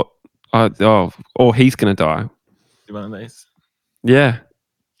 I thought, or he's going to die. One of these. Yeah.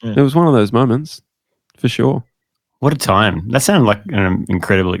 It was one of those moments, for sure. What a time. That sounded like an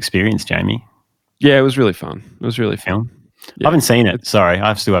incredible experience, Jamie. Yeah, it was really fun. It was really fun. Yeah. I haven't seen it. Sorry,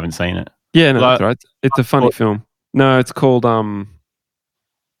 I still haven't seen it. Yeah, no, that's right. It's a funny film. No, it's called Hard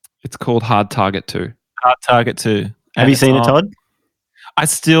Target 2. Hard Target 2. Have you seen it, Todd? I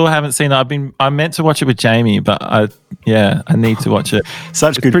still haven't seen it. I meant to watch it with Jamie, but I need to watch it.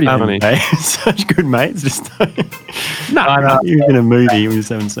 Such good mates, eh? Such good mates. Just no, you're in a movie, we just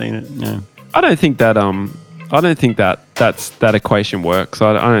haven't seen it. No. I don't think that that equation works.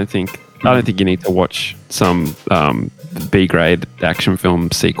 I don't think you need to watch some B grade action film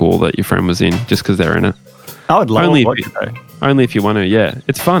sequel that your friend was in just because they're in it. I would love to watch it though. Only if you want to. Yeah,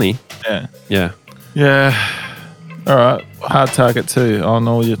 it's funny. Yeah. All right, Hard Target 2 on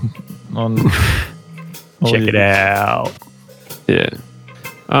all your check it out. Yeah.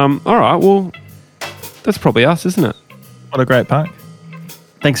 All right. Well, that's probably us, isn't it? What a great punk.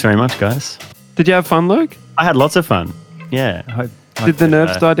 Thanks very much, guys. Did you have fun, Luke? I had lots of fun. Yeah. Did the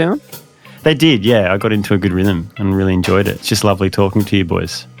nerves die down? They did. Yeah, I got into a good rhythm and really enjoyed it. It's just lovely talking to you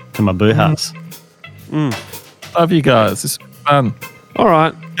boys, to my boo house. Love you guys. It's fun. All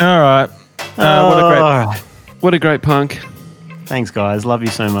right. What a great punk. Thanks, guys. Love you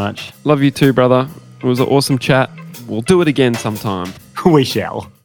so much. Love you too, brother. It was an awesome chat. We'll do it again sometime. We shall.